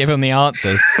Alexa wouldn't give them the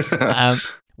answers.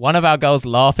 One of our girls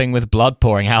laughing with blood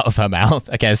pouring out of her mouth.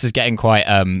 Okay, this is getting quite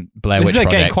Blair Witch Project. This is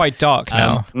getting quite dark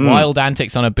now. Wild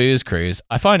antics on a booze cruise.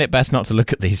 I find it best not to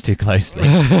look at these too closely.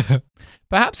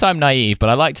 Perhaps I'm naive, but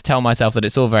I like to tell myself that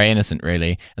it's all very innocent,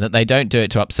 really, and that they don't do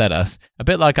it to upset us. A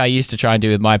bit like I used to try and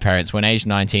do with my parents when, aged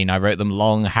 19, I wrote them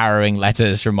long, harrowing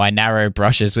letters from my narrow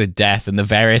brushes with death and the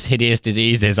various hideous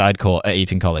diseases I'd caught at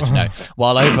Eton College,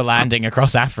 while overlanding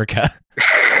across Africa.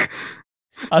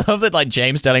 I love that, like,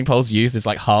 James Stellingpole's youth is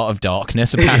like Heart of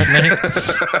Darkness, apparently.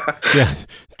 Yes.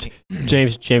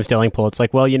 James Stellingpole. It's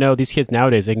like, well, you know, these kids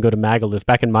nowadays, they can go to Magaluf.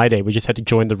 Back in my day, we just had to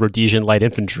join the Rhodesian Light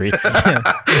Infantry.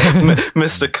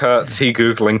 Mr. Kurtz, he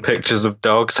Googling pictures of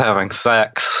dogs having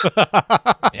sex.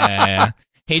 Yeah.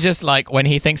 He just, like, when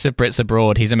he thinks of Brits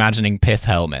abroad, he's imagining pith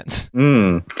helmets.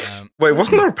 Wait,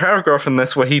 wasn't there a paragraph in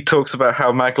this where he talks about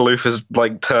how Magaluf is,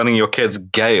 like, turning your kids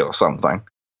gay or something?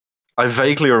 I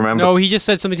vaguely remember. No, he just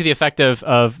said something to the effect of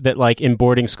that, like, in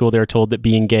boarding school, they're told that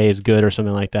being gay is good or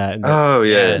something like that. And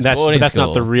that's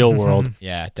not the real world.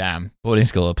 Yeah, damn. Boarding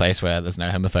school, a place where there's no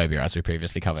homophobia, as we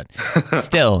previously covered.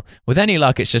 Still, with any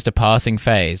luck, it's just a passing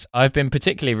phase. I've been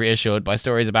particularly reassured by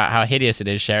stories about how hideous it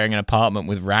is sharing an apartment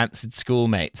with rancid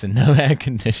schoolmates and no air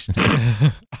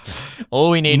conditioning.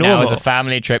 All we need now is a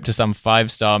family trip to some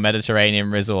 5-star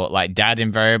Mediterranean resort like Dad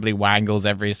invariably wangles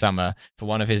every summer for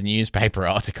one of his newspaper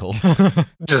articles.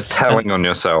 Just telling on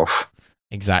yourself.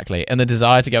 Exactly. And the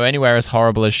desire to go anywhere as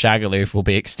horrible as Shagaloof will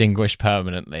be extinguished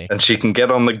permanently. And she can get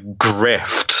on the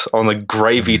grift, on the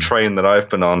gravy train that I've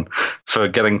been on for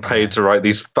getting paid to write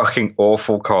these fucking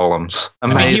awful columns.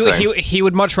 Amazing. I mean, he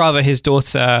would much rather his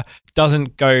daughter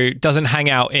doesn't hang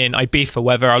out in Ibiza,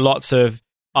 where there are lots of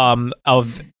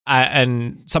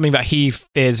and something that he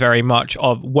fears very much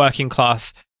of working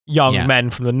class young men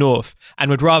from the north,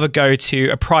 and would rather go to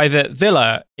a private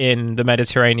villa in the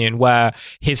Mediterranean where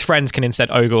his friends can instead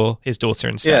ogle his daughter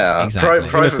instead. Yeah, exactly.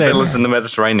 private villas in the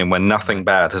Mediterranean where nothing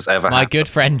bad has ever My happened. good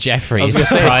friend Jeffrey's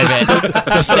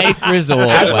private safe resort.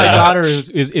 As my daughter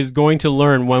is going to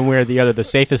learn one way or the other, the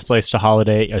safest place to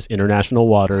holiday is international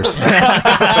waters.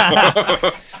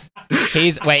 He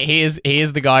is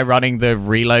the guy running the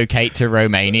relocate to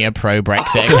Romania pro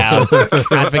Brexit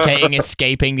account, advocating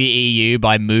escaping the EU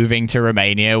by moving to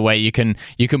Romania, where you can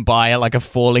buy like a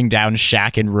falling down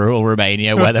shack in rural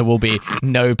Romania where there will be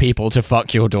no people to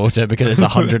fuck your daughter because it's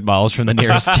 100 miles from the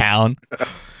nearest town.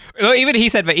 Well, even he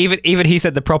said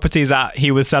the properties that he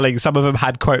was selling, some of them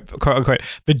had quote unquote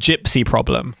the gypsy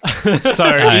problem. So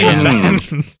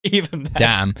even then.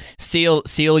 Damn, seal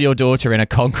your daughter in a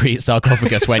concrete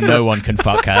sarcophagus where no one can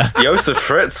fuck her. Josef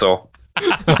Fritzl.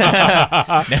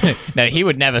 No, he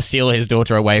would never seal his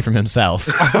daughter away from himself.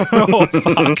 Oh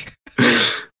fuck!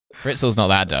 Fritzl's not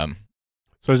that dumb.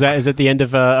 So is it the end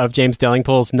of James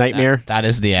Delingpole's nightmare? That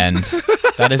is the end.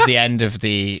 That is the end of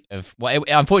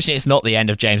unfortunately, it's not the end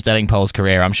of James Delingpole's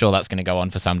career. I'm sure that's going to go on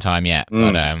for some time yet.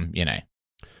 But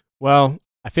Well,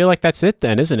 I feel like that's it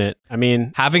then, isn't it? I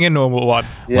mean, Having a normal one.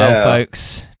 Yeah. Well,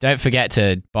 folks, don't forget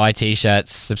to buy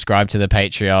t-shirts, subscribe to the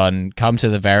Patreon, come to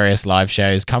the various live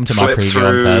shows, come to my Flip preview through.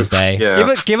 on Thursday.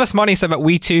 Yeah. Give us money so that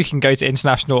we too can go to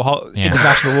international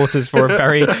waters for a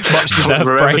very much deserved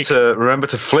break. Remember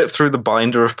to flip through the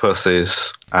binder of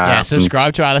pussies. Yeah,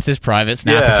 subscribe to Alice's private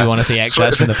snap if you want to see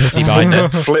extras from the pussy binder.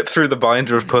 Flip through the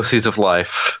binder of pussies of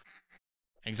life.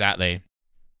 Exactly.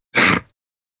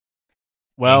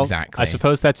 well, Exactly. I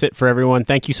suppose that's it for everyone.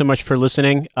 Thank you so much for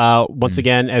listening. Once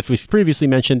again, as we've previously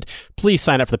mentioned, please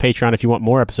sign up for the Patreon if you want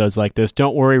more episodes like this.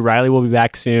 Don't worry, Riley will be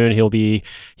back soon.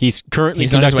 He's currently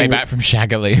He's on his way conducting. back from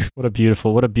Shagaloo. What a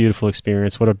beautiful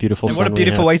experience. What a beautiful And son what a we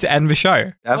beautiful have. way to end the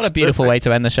show. What a beautiful way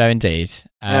to end the show indeed.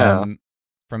 Yeah.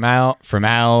 From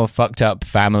our fucked up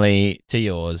family to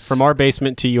yours. From our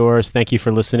basement to yours, thank you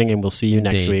for listening, and we'll see you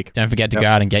next Indeed. week. Don't forget to go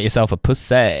out and get yourself a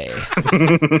pussy.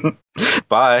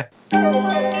 Bye.